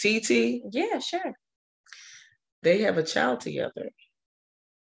the TT? Yeah, sure. They have a child together.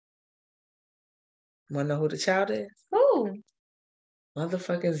 Want to know who the child is? Who?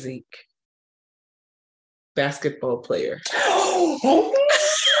 Motherfucking Zeke. Basketball player.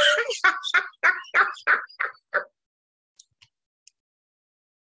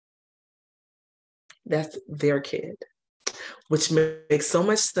 That's their kid. Which makes so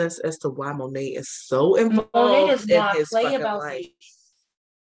much sense as to why Monet is so involved in his fucking life.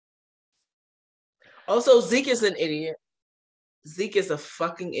 Also, Zeke is an idiot. Zeke is a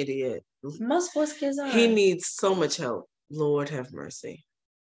fucking idiot. Most sports kids are. He needs so much help. Lord have mercy.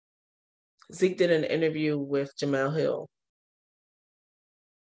 Zeke did an interview with Jamel Hill.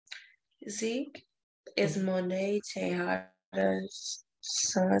 Zeke is Monet Tejada's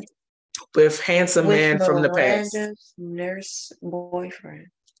son. With handsome man from the past. Nurse boyfriend.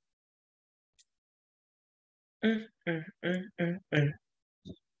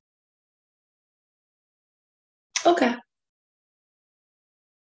 Okay.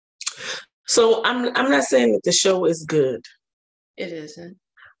 So I'm not saying that the show is good. It isn't.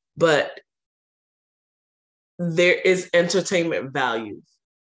 But there is entertainment value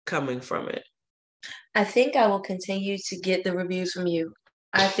coming from it. I think I will continue to get the reviews from you.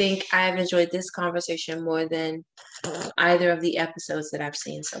 I think I have enjoyed this conversation more than either of the episodes that I've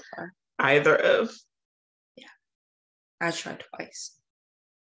seen so far. Either of. Yeah. I tried twice.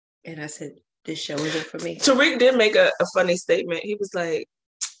 And I said, this show isn't for me. Tariq did make a funny statement. He was like,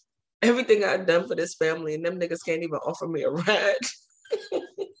 everything I've done for this family, and them niggas can't even offer me a ride.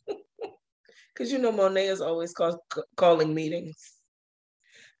 Because Monet is always calling meetings.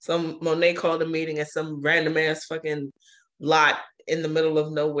 So Monet called a meeting at some random ass fucking lot in the middle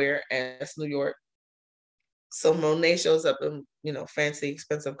of nowhere as New York. So Monet shows up in, fancy,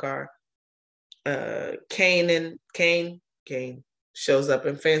 expensive car. Kane shows up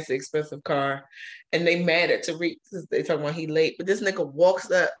in fancy, expensive car. And they mad at Tariq because they talking about he late. But this nigga walks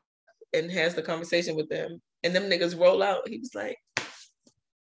up and has the conversation with them. And them niggas roll out. He was like,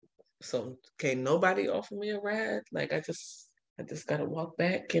 so can't nobody offer me a ride? Like, I just gotta walk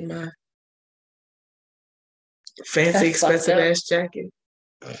back in my fancy, expensive ass jacket.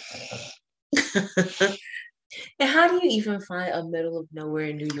 And how do you even find a middle of nowhere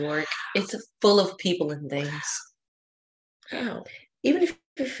in New York? It's full of people and things. How? Even if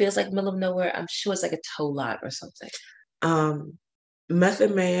it feels like middle of nowhere, I'm sure it's like a tow lot or something.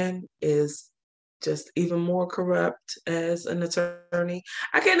 Method Man is just even more corrupt as an attorney.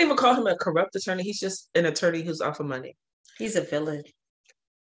 I can't even call him a corrupt attorney. He's just an attorney who's off of money. He's a villain.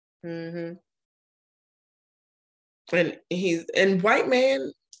 Mm-hmm. And White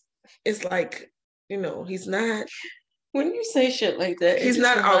Man is like, he's not. When you say shit like that, he's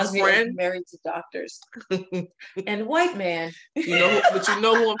not our friend. Married to doctors. And White Man. But you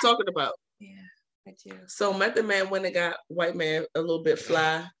know who I'm talking about. Yeah, I do. So Method Man went and got White Man a little bit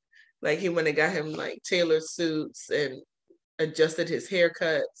fly. Like he went and got him like tailored suits and adjusted his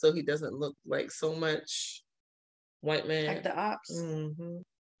haircut so he doesn't look like so much White Man. Like the ops. Mm-hmm.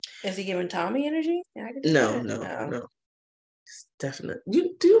 Is he giving Tommy energy? No. It's definitely.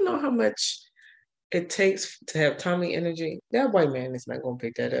 Do you know how much it takes to have Tommy energy? That White Man is not gonna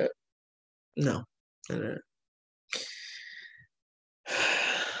pick that up. No.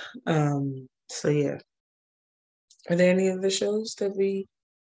 So yeah. Are there any other shows that we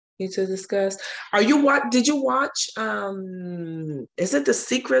need to discuss? Did you watch is it The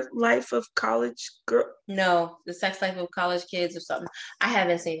Secret Life of College Girl? No, The Sex Life of College Kids or something. I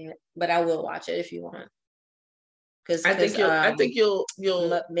haven't seen it, but I will watch it if you want. Because I think you'll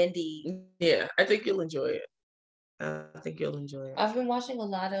Mindy. Yeah, I think you'll enjoy it. I think you'll enjoy it. I've been watching a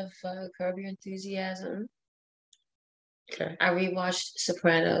lot of Curb Your Enthusiasm. Okay. I rewatched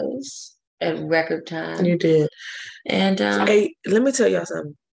Sopranos at record time. You did. And hey, let me tell y'all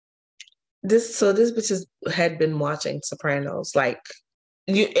something. This bitch had been watching Sopranos, like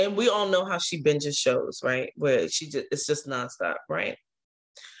and we all know how she binges shows, right? Where it's just nonstop, right?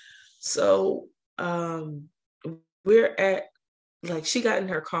 So we're at, like, she got in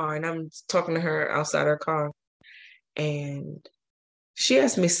her car and I'm talking to her outside her car, and she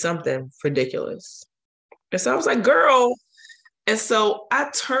asked me something ridiculous. And so I was like, girl. And so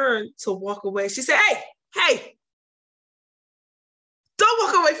I turned to walk away. She said, hey, don't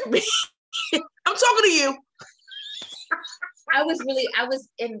walk away from me. I'm talking to you. I was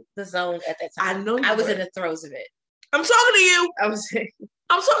in the zone at that time. I know I was in the throes of it. I'm talking to you. I'm talking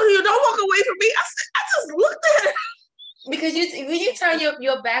to you. Don't walk away from me. I just looked at her. Because when you turn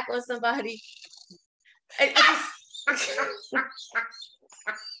your back on somebody, I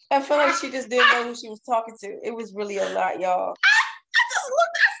feel like she just didn't know who she was talking to. It was really a lot, y'all. I just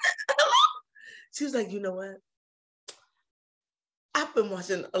looked at her. She was like, you know what? I've been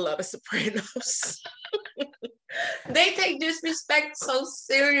watching a lot of Sopranos. They take disrespect so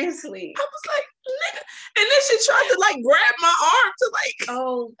seriously. I was like, nigga. And then she tried to like grab my arm to like.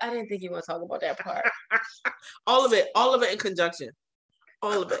 Oh, I didn't think you want to talk about that part. All of it in conjunction.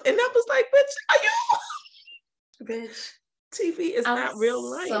 All of it. And I was like, bitch, are you? Bitch. TV is not real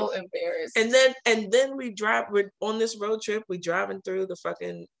life. So embarrassed. And then we're on this road trip. We driving through the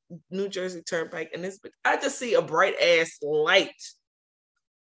fucking New Jersey Turnpike, and I just see a bright ass light.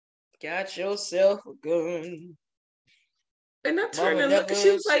 Got yourself a gun. And I turned and looked, and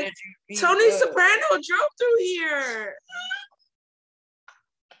she was like, Tony Soprano drove through here.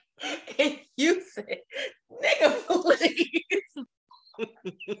 And you said, nigga, please.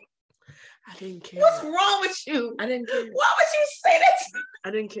 I didn't care. What's wrong with you? I didn't care. Why would you say that to me? I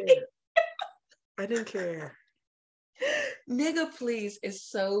didn't care. I didn't care. Nigga, please is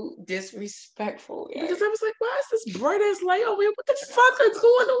so disrespectful. Yeah. Because I was like, why is this bright ass light over here? What the fuck is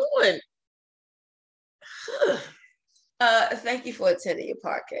going on? Thank you for attending your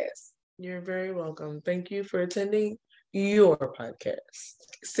podcast. You're very welcome. Thank you for attending your podcast.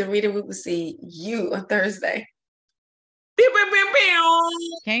 Sarita, we will see you on Thursday.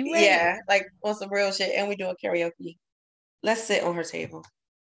 Can't wait. Yeah, like on some real shit. And we doing karaoke. Let's sit on her table.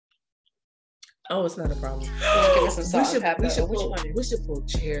 Oh, it's not a problem. Give us some salt and pepper. We should pull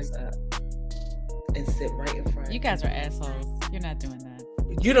chairs up and sit right in front. You guys are assholes. You're not doing that.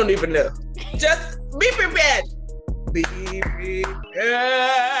 You don't even know. Just be prepared. Be prepared.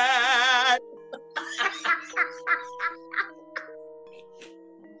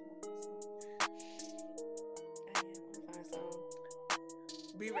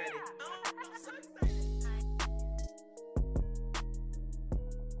 Be ready.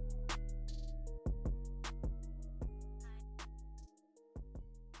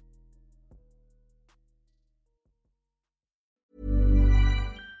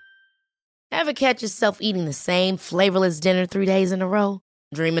 Ever catch yourself eating the same flavorless dinner 3 days in a row?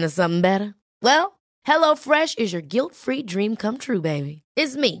 Dreaming of something better? Well, HelloFresh is your guilt-free dream come true, baby.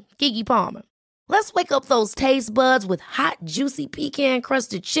 It's me, Keke Palmer. Let's wake up those taste buds with hot, juicy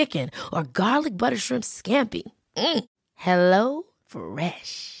pecan-crusted chicken or garlic butter shrimp scampi. Hello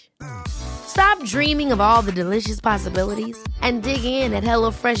Fresh. Stop dreaming of all the delicious possibilities and dig in at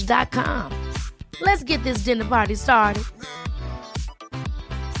HelloFresh.com. Let's get this dinner party started.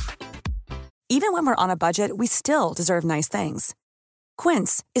 Even when we're on a budget, we still deserve nice things.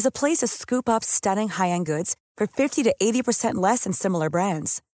 Quince is a place to scoop up stunning high-end goods for 50 to 80% less than similar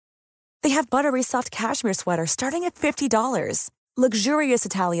brands. They have buttery soft cashmere sweaters starting at $50, luxurious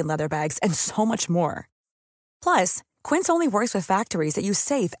Italian leather bags, and so much more. Plus, Quince only works with factories that use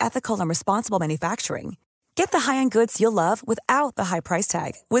safe, ethical, and responsible manufacturing. Get the high-end goods you'll love without the high price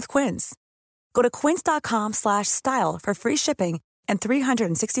tag with Quince. Go to quince.com/style for free shipping and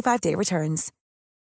 365-day returns.